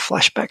travel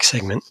flashback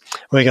segment,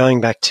 we're going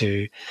back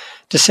to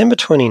December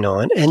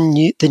 29 and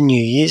the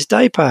New Year's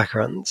Day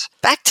parkruns.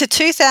 Back to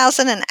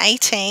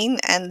 2018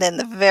 and then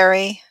the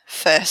very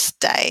first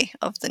day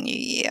of the new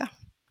year.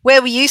 Where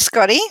were you,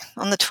 Scotty,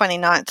 on the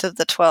 29th of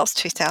the 12th,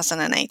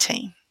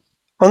 2018?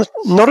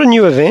 Not a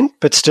new event,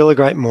 but still a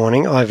great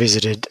morning. I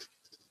visited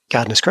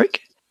Gardeners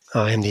Creek.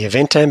 I am the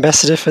event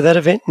ambassador for that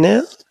event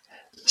now.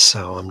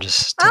 So I'm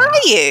just... Are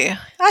you?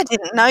 I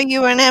didn't know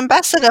you were an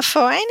ambassador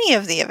for any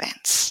of the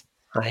events.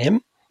 I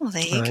am. Well,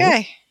 there you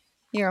go.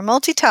 You're a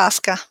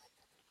multitasker.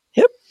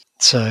 Yep.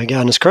 So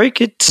Gardeners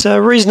Creek, it's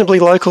reasonably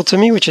local to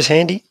me, which is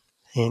handy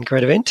and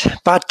great event.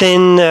 But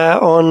then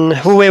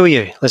where were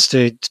you? Let's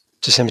do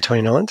December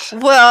 29th.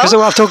 Well, because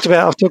I've talked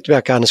about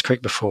Gardeners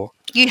Creek before.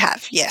 You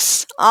have,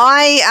 yes.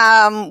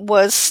 I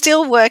was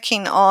still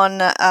working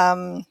on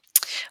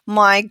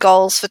my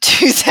goals for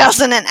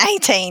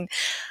 2018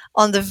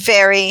 on the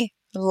very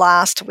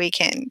last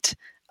weekend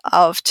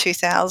of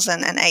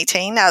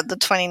 2018, the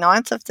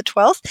 29th of the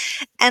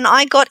 12th, and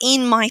I got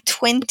in my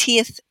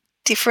 20th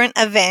different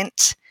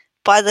event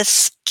by the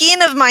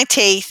skin of my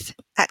teeth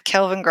at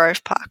Kelvin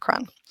Grove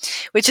Parkrun,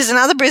 which is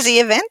another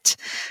Brizzy event.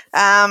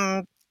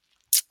 And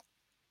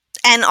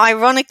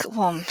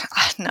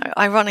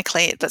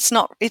ironically, it's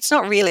not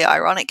really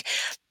ironic,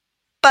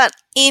 but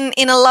in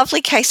a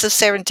lovely case of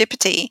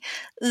serendipity,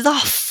 the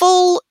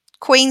full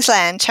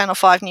Queensland Channel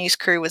 5 news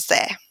crew was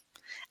there.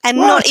 And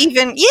not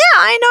even,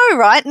 I know,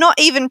 right? Not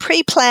even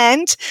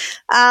pre-planned.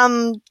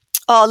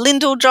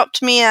 Lyndall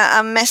dropped me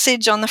a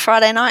message on the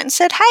Friday night and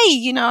said,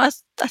 hey,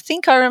 I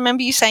think I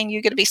remember you saying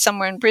you're going to be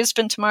somewhere in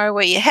Brisbane tomorrow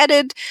where you're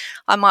headed.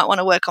 I might want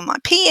to work on my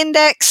P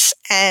index.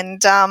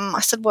 And I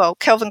said, well,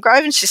 Kelvin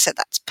Grove. And she said,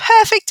 that's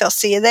perfect. I'll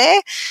see you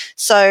there.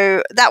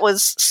 So that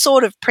was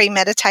sort of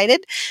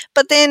premeditated.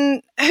 But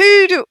then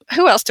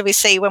who else do we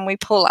see when we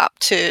pull up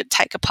to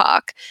take a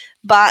park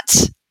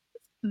but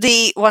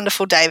the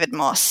wonderful David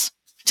Moss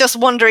just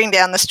wandering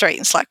down the street?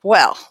 It's like,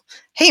 well,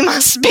 he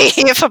must be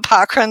here for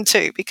parkrun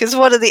too, because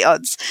what are the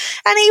odds?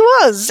 And he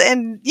was,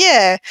 and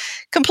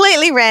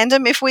completely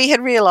random. If we had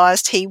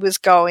realised he was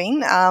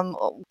going,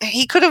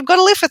 he could have got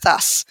a lift with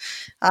us,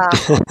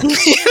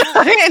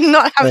 and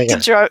not have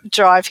to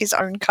drive his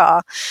own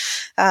car.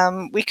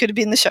 We could have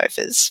been the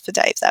chauffeurs for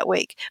Dave that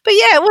week. But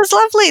it was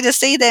lovely to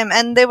see them,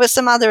 and there were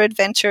some other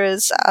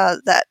adventurers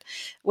that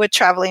were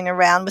travelling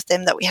around with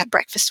them that we had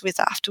breakfast with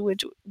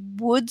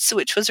afterwards,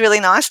 which was really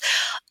nice.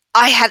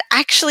 I had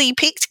actually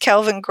picked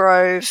Kelvin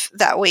Grove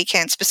that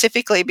weekend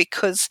specifically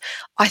because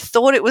I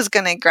thought it was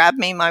going to grab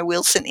me my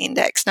Wilson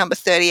index number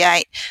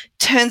 38.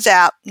 Turns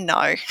out,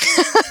 no.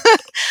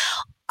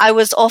 I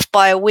was off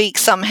by a week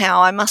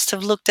somehow. I must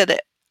have looked at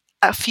it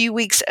a few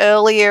weeks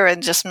earlier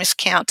and just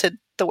miscounted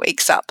the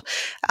weeks up.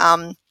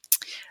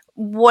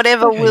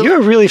 whatever will.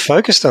 You're really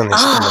focused on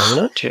this at the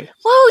moment, aren't you?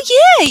 Well,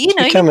 yeah, you It's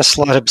know, become a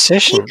slight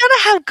obsession. you've got to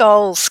have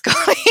goals,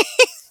 Scotty.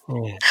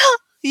 Yeah.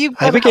 You've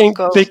Hey, got but to have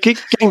goals.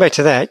 getting back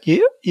to that,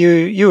 you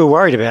were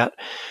worried about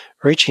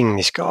reaching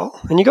this goal,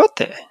 and you got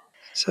there.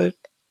 So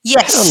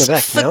Yes, pat on the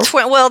back,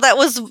 Mel. well, that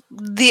was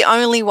the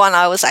only one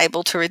I was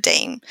able to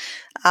redeem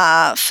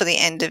for the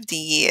end of the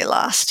year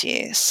last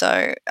year.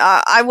 So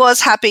I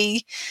was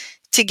happy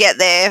to get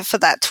there for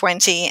that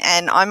 20,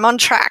 and I'm on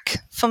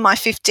track for my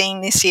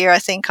 15 this year. I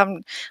think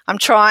I'm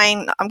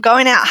going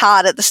out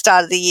hard at the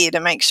start of the year to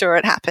make sure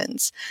it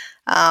happens,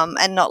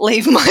 and not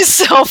leave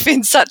myself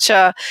in such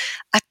a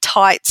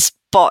tight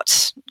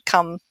spot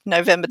come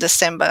November,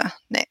 December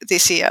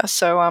this year.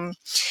 So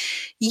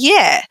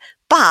yeah,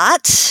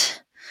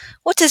 but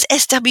what does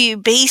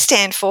SWB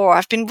stand for?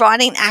 I've been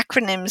writing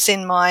acronyms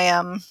in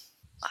my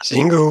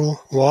Single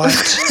white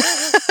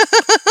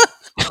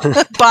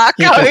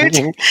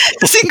barcode,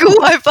 single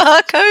white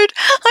barcode.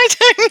 I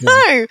don't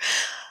know.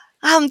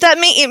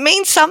 It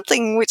means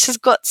something which has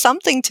got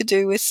something to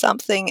do with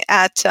something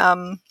at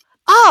Stopwatch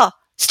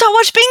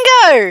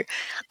Bingo.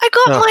 I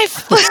got my.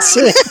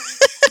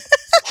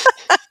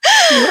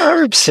 You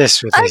are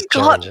obsessed with these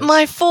challenges. I got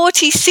my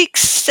 46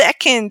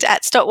 second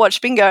at Stopwatch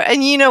Bingo,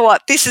 and you know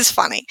what? This is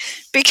funny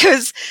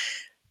because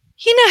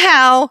you know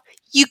how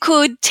you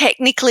could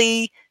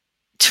technically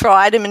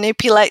try to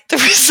manipulate the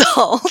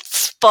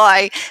results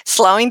by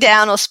slowing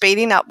down or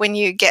speeding up when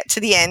you get to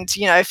the end.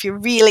 You know, if you're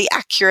really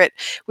accurate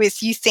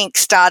with, you think,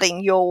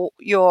 starting your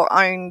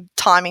own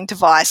timing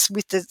device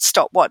with the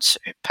stopwatch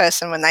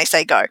person when they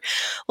say go.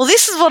 Well,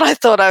 this is what I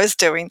thought I was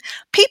doing.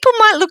 People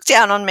might look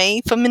down on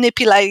me for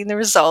manipulating the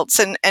results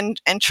and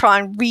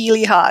trying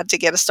really hard to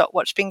get a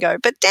stopwatch bingo.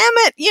 But damn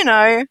it, you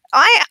know,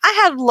 I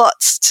have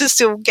lots to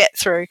still get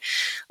through,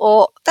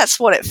 or that's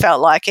what it felt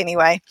like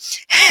anyway.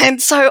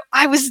 And so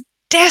I was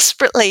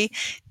desperately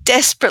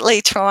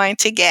trying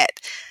to get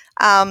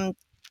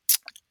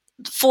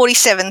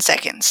 47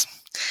 seconds.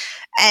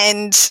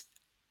 And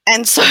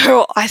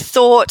so I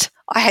thought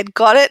I had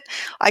got it.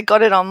 I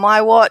got it on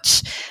my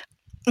watch.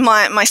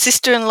 My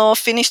sister-in-law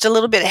finished a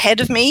little bit ahead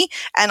of me,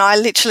 and I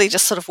literally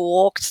just sort of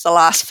walked the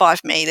last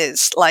 5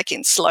 meters like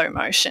in slow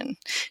motion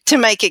to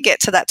make it get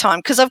to that time,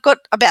 because I've got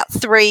about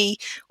 3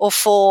 or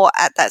 4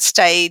 at that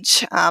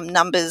stage,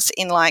 numbers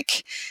in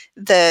like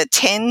the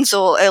tens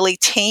or early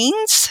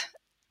teens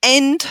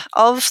end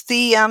of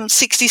the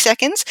 60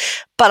 seconds,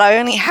 but I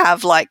only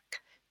have like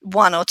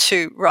 1 or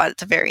 2 right at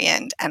the very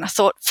end. And I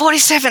thought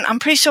 47, I'm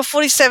pretty sure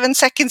 47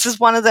 seconds is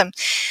one of them.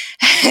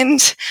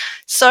 And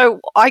so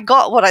I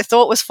got what I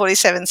thought was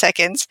 47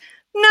 seconds.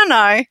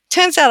 No,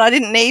 turns out I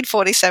didn't need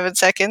 47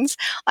 seconds.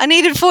 I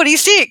needed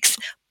 46,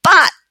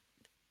 but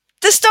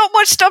the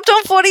stopwatch stopped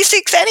on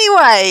 46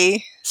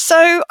 anyway.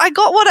 So I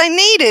got what I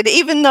needed,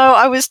 even though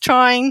I was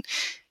trying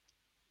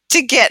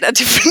to get a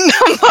different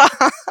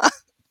number.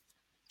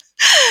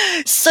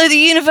 So the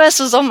universe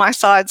was on my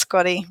side,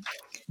 Scotty.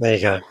 There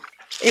you go.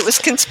 It was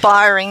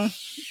conspiring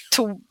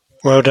to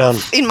Well done.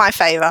 in my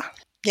favour.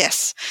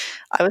 Yes,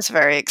 I was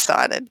very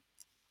excited.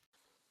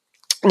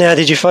 Now,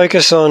 did you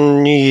focus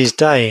on New Year's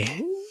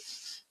Day,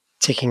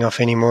 ticking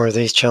off any more of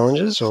these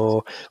challenges,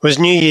 or was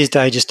New Year's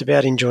Day just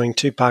about enjoying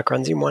 2 park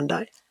runs in one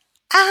day?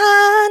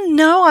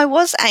 No, I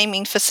was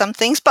aiming for some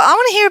things, but I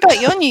want to hear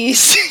about your New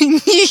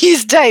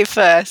Year's Day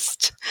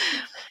first.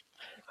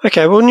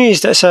 Okay, well, New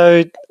Year's Day.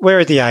 So we're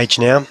at the age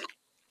now.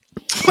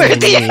 We're at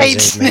the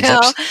age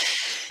now.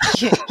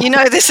 You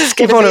know this is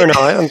going to be... Yvonne and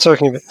I, I'm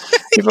talking about...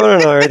 Yvonne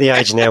and I are at the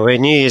age now where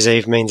New Year's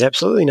Eve means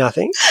absolutely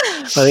nothing.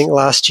 I think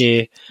last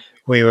year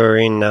we were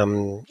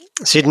in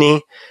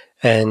Sydney,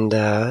 and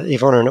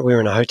Yvonne and we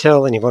were in a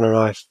hotel, and Yvonne and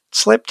I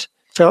slept,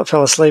 fell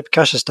asleep.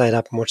 Kasha stayed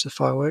up and watched the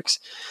fireworks.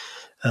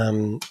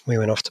 We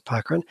went off to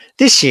parkrun.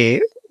 This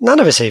year, none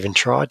of us even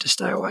tried to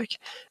stay awake.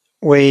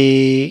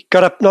 We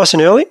got up nice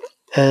and early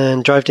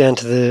and drove down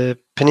to the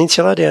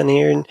peninsula down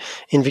here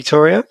in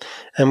Victoria,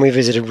 and we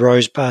visited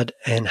Rosebud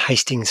and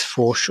Hastings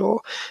Foreshore.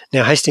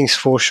 Now, Hastings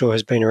Foreshore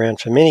has been around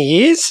for many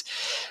years.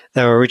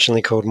 They were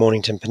originally called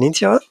Mornington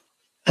Peninsula,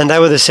 and they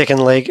were the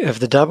second leg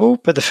of the double,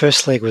 but the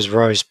first leg was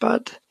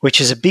Rosebud,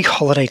 which is a big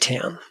holiday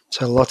town.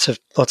 So lots of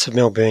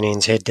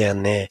Melburnians head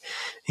down there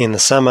in the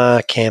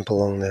summer, camp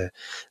along the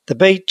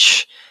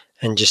beach,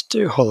 and just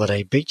do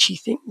holiday beachy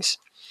things.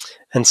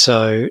 And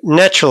so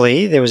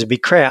naturally there was a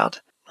big crowd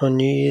on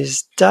New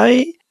Year's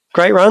Day.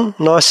 Great run,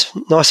 nice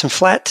and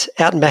flat,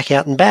 out and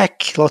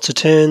back, lots of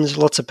turns,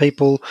 lots of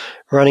people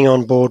running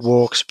on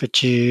boardwalks,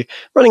 but you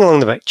running along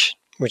the beach,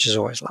 which is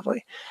always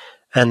lovely.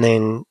 And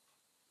then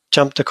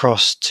jumped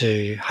across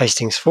to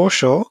Hastings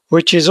Foreshore,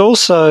 which is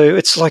also,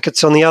 it's like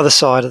it's on the other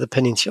side of the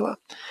peninsula.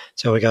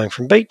 So we're going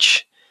from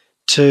beach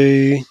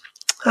to,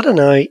 I don't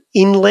know,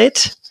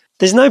 inlet.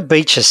 There's no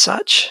beach as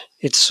such.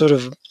 It's sort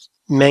of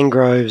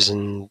mangroves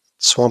and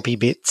swampy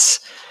bits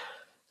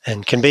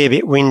and can be a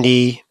bit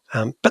windy.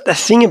 But the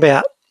thing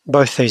about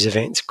both these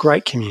events,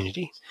 great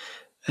community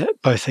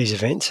at both these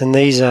events, and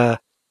these are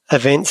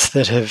events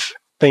that have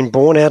been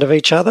born out of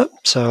each other.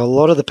 So a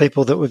lot of the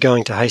people that were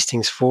going to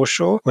Hastings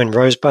Foreshore when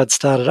Rosebud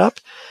started up,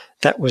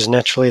 that was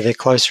naturally their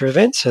closer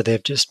event. So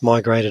they've just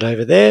migrated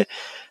over there.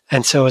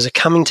 And so as a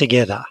coming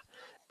together,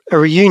 a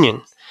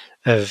reunion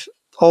of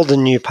old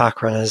and new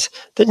park runners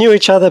that knew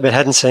each other but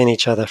hadn't seen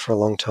each other for a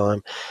long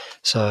time.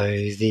 So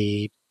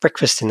the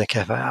breakfast in the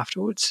cafe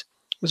afterwards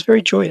was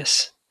very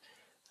joyous.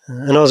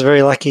 And I was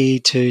very lucky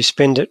to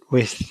spend it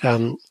with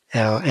our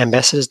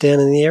ambassadors down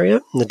in the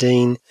area,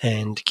 Nadine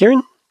and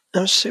Kieran. It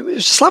was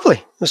just lovely.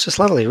 It was just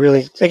lovely,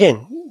 really.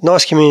 Again,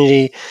 nice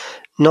community,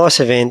 nice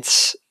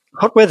events,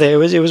 hot weather.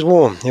 It was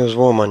warm. It was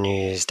warm on New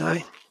Year's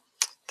Day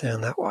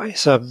down that way.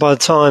 So by the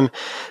time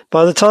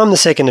the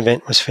second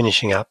event was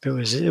finishing up, it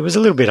was a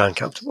little bit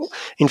uncomfortable.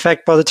 In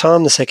fact, by the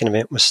time the second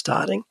event was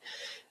starting,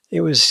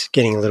 it was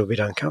getting a little bit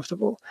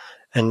uncomfortable.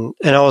 And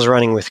I was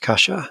running with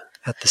Kasha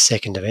at the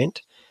second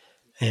event,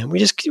 and we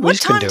just couldn't do it. What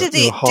time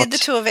did the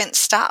two events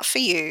start for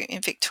you in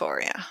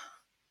Victoria?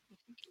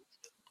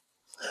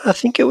 I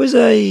think it was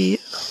I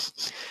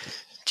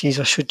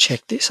should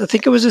check this. I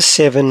think it was a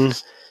 7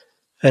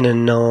 and a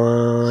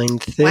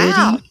 9:30.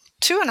 Wow,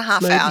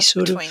 2.5 maybe hours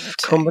sort between of the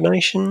two.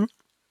 combination.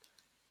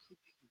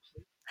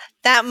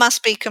 That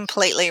must be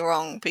completely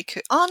wrong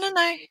because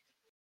no.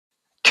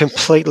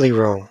 Completely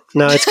wrong.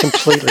 No, it's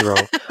completely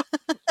wrong.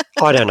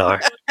 I don't know.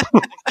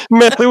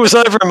 It was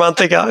over a month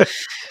ago.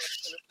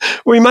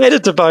 We made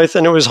it to both,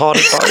 and it was hot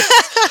at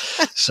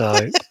both. So,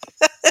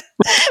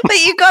 but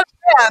you got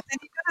it out, and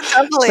you got to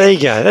double it. There you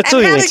go. That's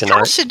all you need to know.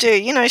 How did Kasha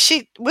do? You know,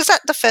 was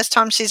that the first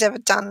time she's ever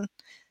done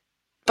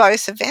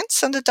both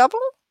events under double?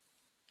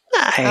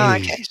 No. Oh,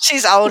 okay.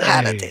 She's old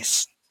hat at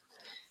this.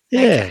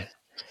 Yeah. Okay.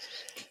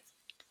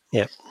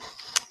 Yeah.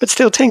 But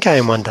still, 10K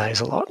in one day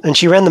is a lot, and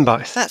she ran them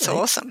both. That's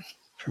awesome.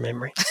 From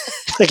memory.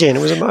 Again,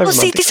 it was over a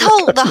month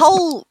ago. The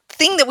whole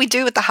thing that we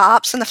do with the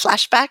harps and the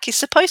flashback is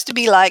supposed to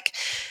be like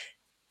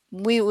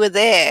we were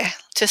there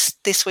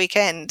just this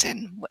weekend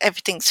and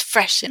everything's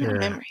fresh in our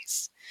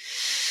memories.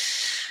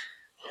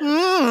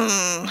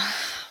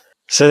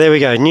 So there we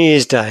go. New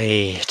Year's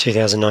Day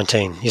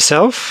 2019.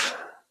 Yourself?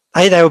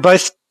 Hey, they were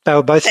both new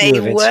events.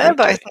 They were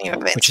both new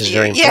events. Which is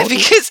very important. Yeah,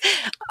 because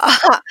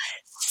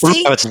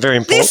it's very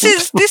important.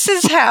 This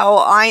is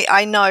how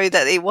I know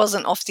that it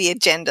wasn't off the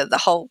agenda, the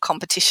whole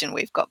competition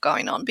we've got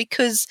going on,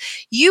 because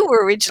you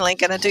were originally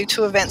going to do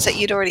two events that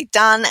you'd already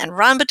done and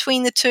run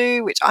between the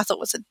two, which I thought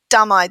was a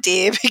dumb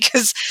idea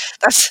because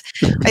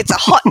it's a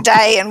hot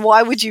day and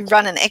why would you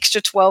run an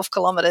extra 12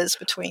 kilometres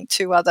between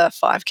two other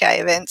 5K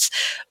events?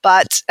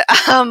 But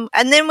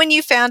and then when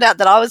you found out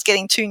that I was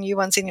getting two new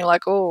ones in, you're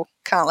like, oh,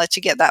 can't let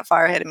you get that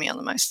far ahead of me on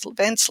the most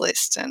events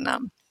list. And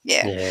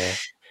yeah.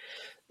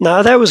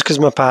 No, that was because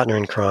my partner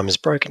in crime has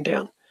broken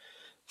down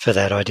for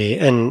that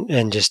idea.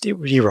 And just,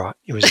 you're right,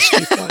 it was a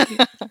stupid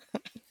idea.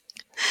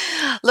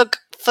 Look,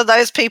 for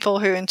those people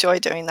who enjoy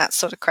doing that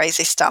sort of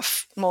crazy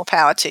stuff, more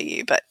power to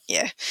you. But,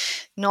 yeah,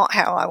 not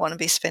how I want to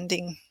be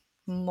spending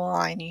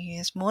my New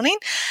Year's morning.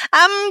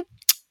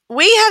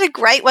 We had a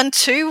great one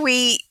too.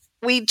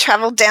 We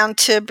travelled down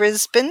to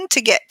Brisbane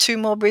to get two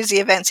more Brizzy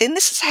events in.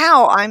 This is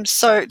how I'm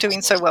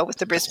doing so well with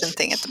the Brisbane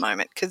thing at the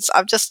moment, because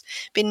I've just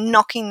been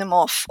knocking them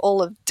off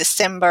all of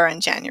December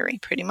and January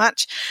pretty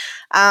much.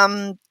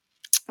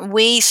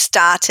 We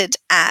started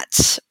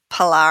at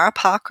Pallara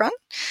Parkrun,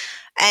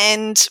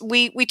 and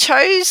we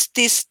chose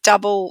this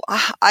double.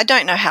 I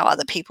don't know how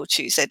other people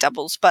choose their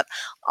doubles, but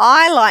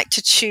I like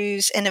to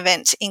choose an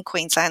event in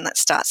Queensland that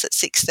starts at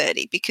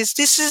 6:30 because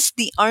this is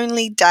the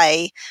only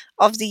day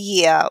of the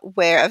year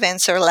where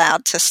events are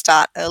allowed to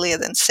start earlier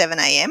than 7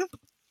 a.m.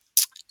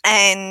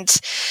 And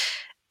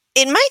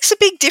it makes a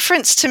big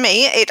difference to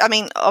me.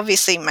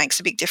 Obviously makes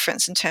a big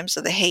difference in terms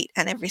of the heat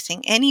and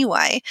everything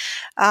anyway.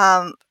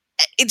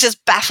 It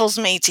just baffles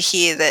me to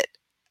hear that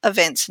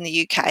events in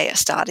the UK are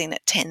starting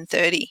at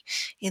 10:30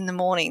 in the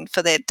morning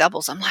for their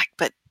doubles. I'm like,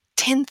 but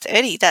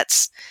 10:30,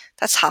 that's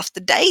half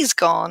the day's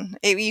gone.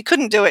 You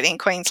couldn't do it in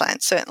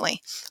Queensland,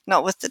 certainly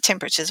not with the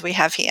temperatures we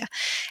have here.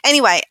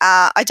 Anyway,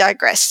 I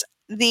digress.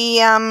 The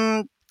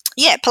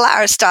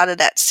Pallara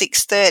started at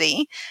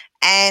 6:30,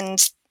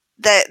 and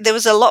there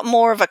was a lot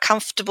more of a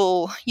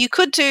comfortable. You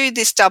could do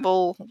this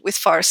double with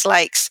Forest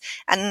Lakes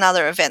and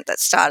another event that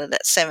started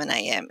at 7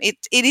 a.m. It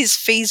is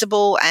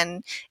feasible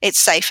and it's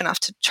safe enough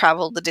to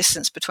travel the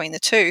distance between the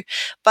two.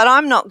 But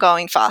I'm not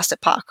going fast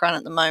at parkrun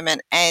at the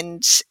moment,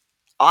 and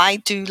I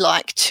do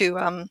like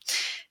to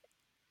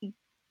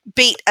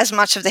beat as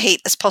much of the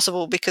heat as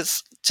possible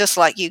because just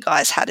like you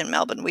guys had in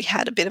Melbourne, we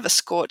had a bit of a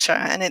scorcher,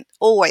 and it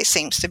always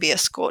seems to be a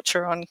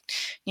scorcher on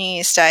New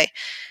Year's Day.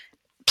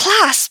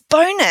 Plus,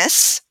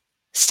 bonus,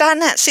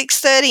 starting at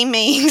 6:30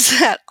 means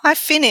that I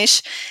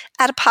finish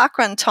at a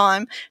parkrun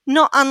time,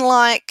 not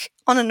unlike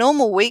on a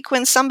normal week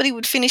when somebody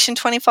would finish in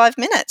 25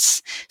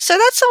 minutes. So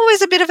that's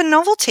always a bit of a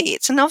novelty.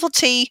 It's a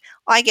novelty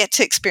I get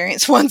to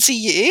experience once a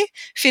year,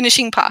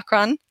 finishing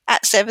parkrun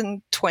at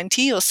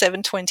 7:20 or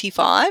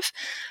 7:25,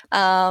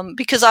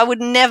 because I would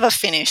never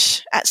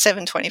finish at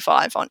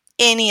 7:25 on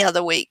any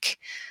other week.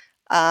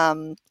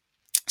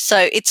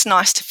 So it's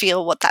nice to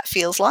feel what that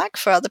feels like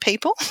for other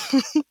people.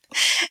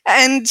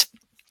 And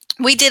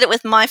we did it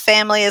with my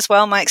family as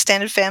well, my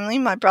extended family,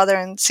 my brother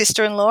and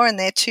sister-in-law and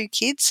their 2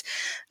 kids,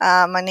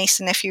 my niece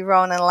and nephew,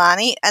 Rowan and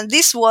Lani. And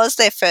this was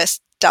their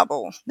first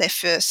double, their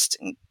first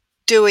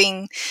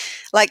doing,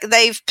 like,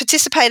 they've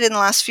participated in the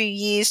last few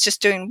years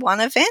just doing one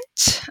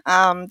event.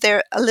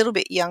 They're a little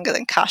bit younger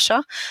than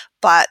Kasha,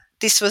 but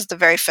this was the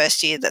very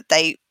first year that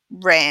they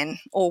ran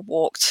or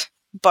walked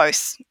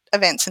both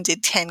events and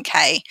did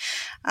 10K.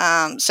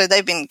 So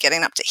they've been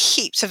getting up to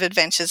heaps of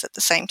adventures at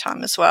the same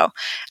time as well.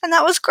 And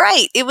that was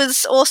great. It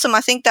was awesome.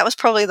 I think that was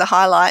probably the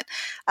highlight.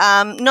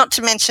 Not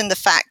to mention the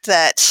fact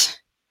that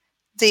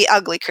the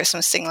ugly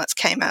Christmas singlets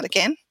came out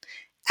again,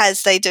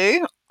 as they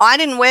do. I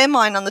didn't wear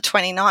mine on the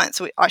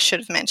 29th, I should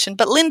have mentioned,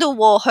 but Lyndall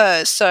wore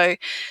hers. So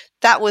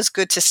that was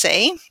good to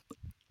see.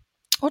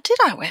 Or did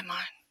I wear mine?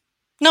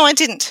 No, I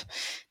didn't.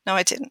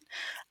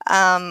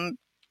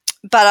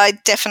 But I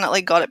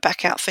definitely got it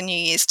back out for New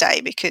Year's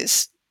Day,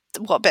 because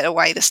what better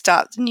way to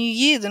start the new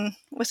year than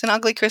with an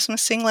ugly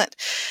Christmas singlet.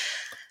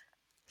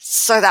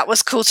 So that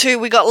was cool too.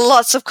 We got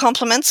lots of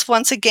compliments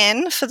once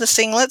again for the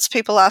singlets,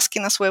 people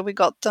asking us where we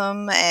got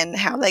them and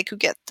how they could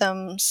get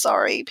them.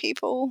 Sorry,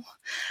 people.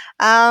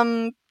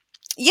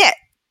 Yeah,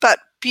 but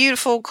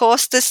beautiful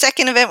course. The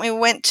second event we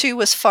went to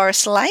was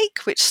Forest Lake,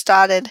 which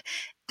started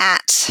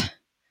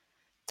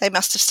they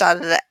must have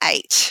started at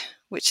 8,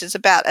 which is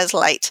about as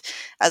late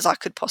as I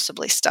could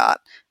possibly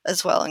start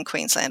as well in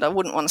Queensland. I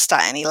wouldn't want to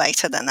start any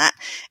later than that.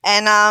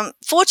 And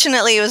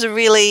fortunately, it was a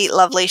really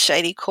lovely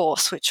shady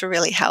course, which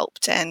really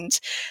helped. And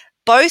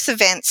both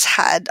events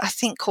had, I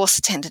think, course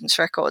attendance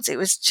records. It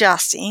was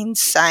just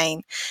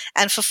insane.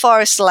 And for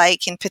Forest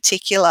Lake in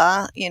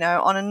particular,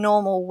 on a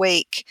normal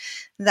week,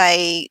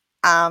 they,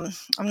 I'm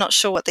not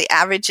sure what the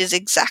average is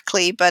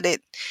exactly, but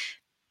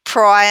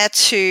prior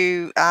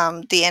to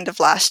the end of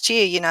last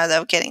year, they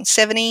were getting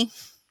 70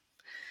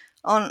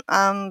 on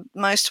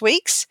most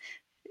weeks.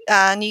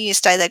 New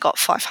Year's Day, they got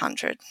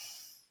 500,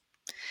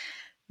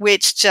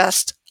 which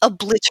just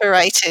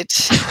obliterated.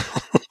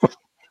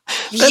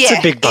 That's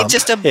a big bump. It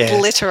just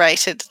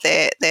obliterated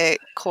their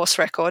course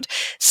record.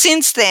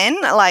 Since then,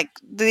 like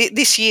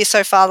this year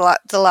so far, like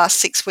the last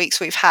 6 weeks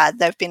we've had,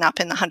 they've been up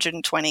in the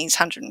 120s,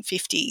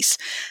 150s,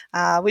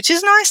 which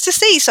is nice to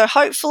see. So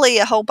hopefully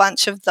a whole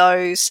bunch of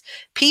those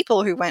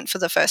people who went for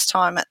the first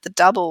time at the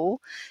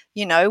double,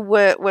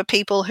 were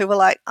people who were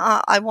like,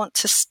 I want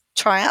to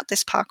try out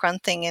this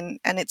parkrun thing,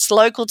 and it's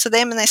local to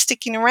them and they're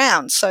sticking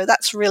around. So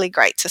that's really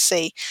great to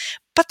see.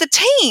 But the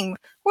team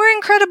were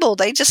incredible.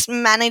 They just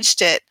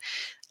managed it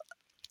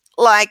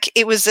like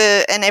it was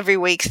an every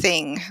week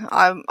thing.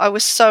 I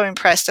was so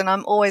impressed, and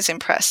I'm always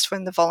impressed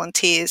when the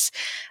volunteers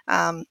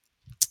can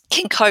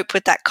cope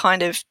with that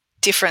kind of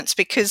difference,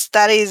 because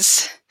that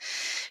is,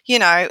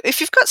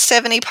 if you've got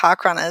 70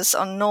 parkrunners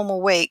on a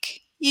normal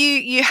week,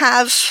 you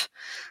have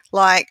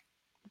like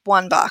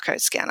one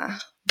barcode scanner.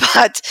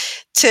 But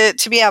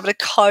to be able to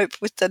cope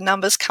with the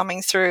numbers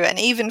coming through, and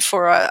even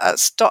for a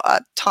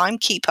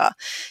timekeeper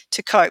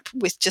to cope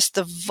with just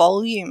the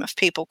volume of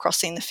people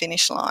crossing the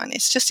finish line,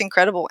 it's just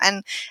incredible.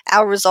 And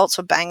our results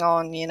were bang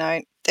on.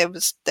 You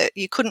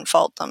couldn't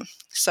fault them.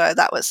 So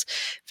that was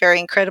very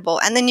incredible.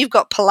 And then you've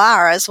got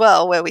Pollara as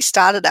well, where we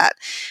started at.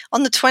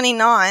 On the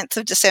 29th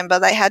of December,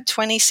 they had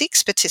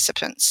 26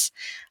 participants.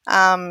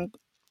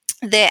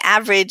 Their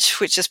average,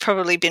 which has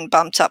probably been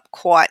bumped up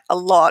quite a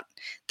lot,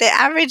 their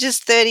average is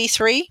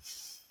 33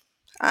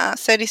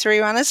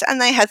 runners,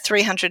 and they had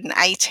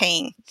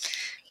 318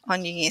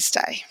 on New Year's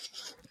Day.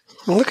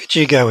 Well, look at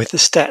you go with the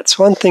stats.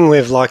 One thing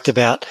we've liked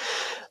about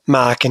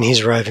Mark and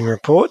his roving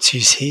reports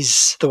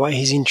is the way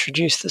he's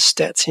introduced the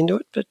stats into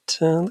it, but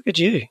look at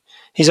you.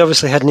 He's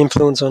obviously had an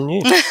influence on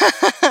you.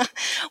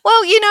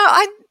 Well,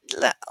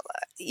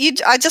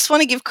 I just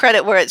want to give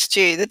credit where it's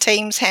due. The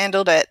teams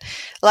handled it.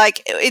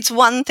 Like, it's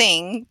one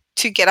thing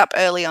to get up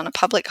early on a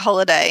public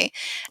holiday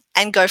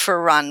and go for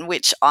a run,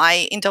 which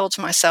I indulge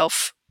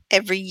myself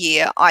every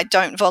year. I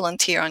don't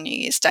volunteer on New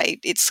Year's Day.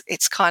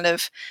 It's kind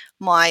of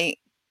my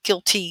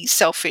guilty,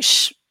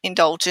 selfish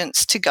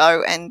indulgence to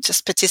go and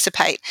just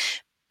participate.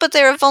 But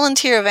there are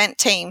volunteer event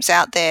teams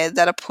out there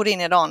that are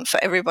putting it on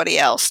for everybody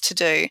else to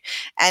do.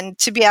 And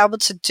to be able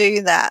to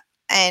do that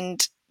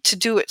and to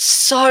do it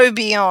so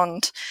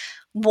beyond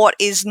what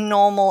is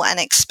normal and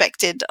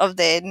expected of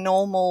their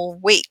normal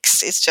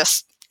weeks is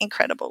just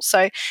incredible.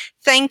 So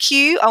thank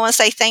you. I want to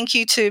say thank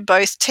you to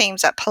both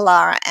teams at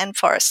Pollara and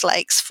Forest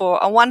Lakes for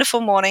a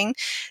wonderful morning.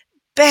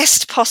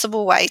 Best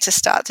possible way to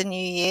start the new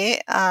year.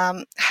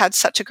 Had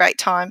such a great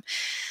time.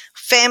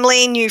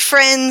 Family, new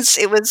friends.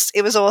 It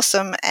was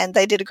awesome, and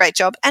they did a great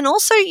job. And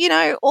also,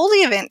 all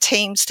the event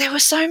teams, there were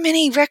so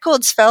many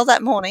records fell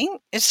that morning.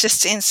 It's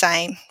just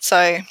insane.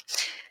 So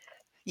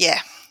yeah,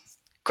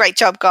 great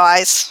job,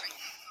 guys.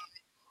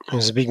 It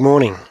was a big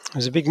morning.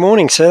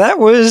 So that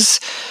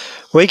was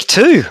week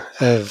 2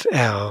 of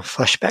our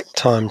Flashback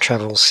Time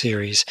Travel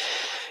series.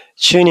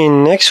 Tune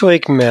in next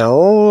week,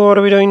 Mel. What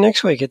are we doing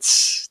next week?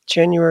 It's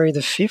January the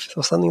 5th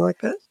or something like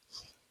that?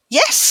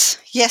 Yes,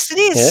 it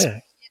is. Yeah.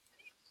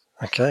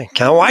 Okay,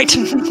 can't wait.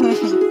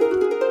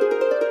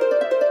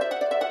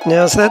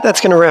 Now, so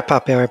that's going to wrap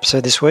up our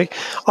episode this week.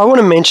 I want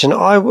to mention,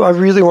 I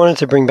really wanted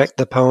to bring back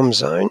the Poem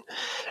Zone,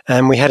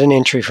 and we had an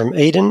entry from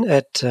Eden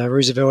at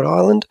Roosevelt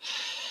Island.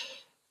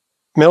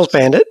 Mel's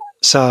banned it,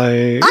 so...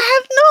 I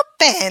have not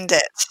banned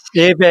it.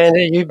 You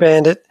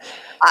banned it.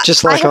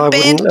 Just like I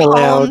wouldn't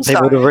allow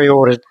people to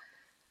reorder.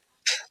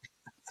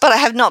 But I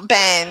have not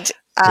banned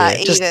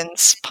just-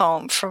 Eden's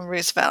poem from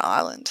Roosevelt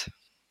Island.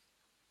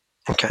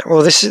 Okay,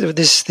 well, this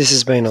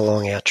has been a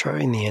long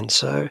outro in the end,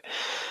 so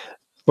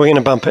we're going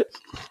to bump it.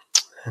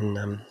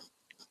 And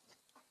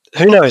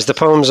who knows, the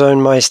Poem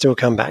Zone may still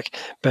come back.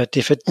 But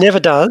if it never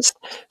does,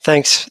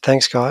 thanks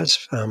guys,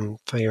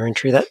 for your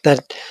entry.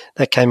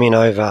 That came in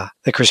over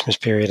the Christmas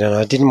period, and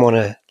I didn't want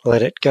to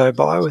let it go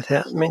by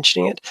without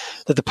mentioning it,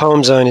 that the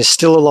Poem Zone is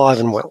still alive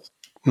and well.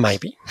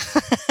 Maybe.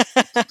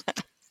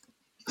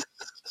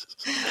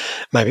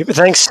 Maybe. But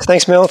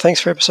thanks, Mel.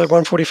 Thanks for episode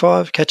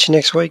 145. Catch you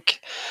next week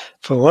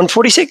for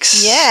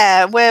 146.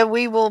 Yeah, where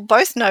we will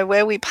both know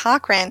where we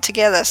park ran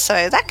together.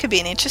 So that could be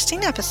an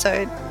interesting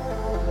episode.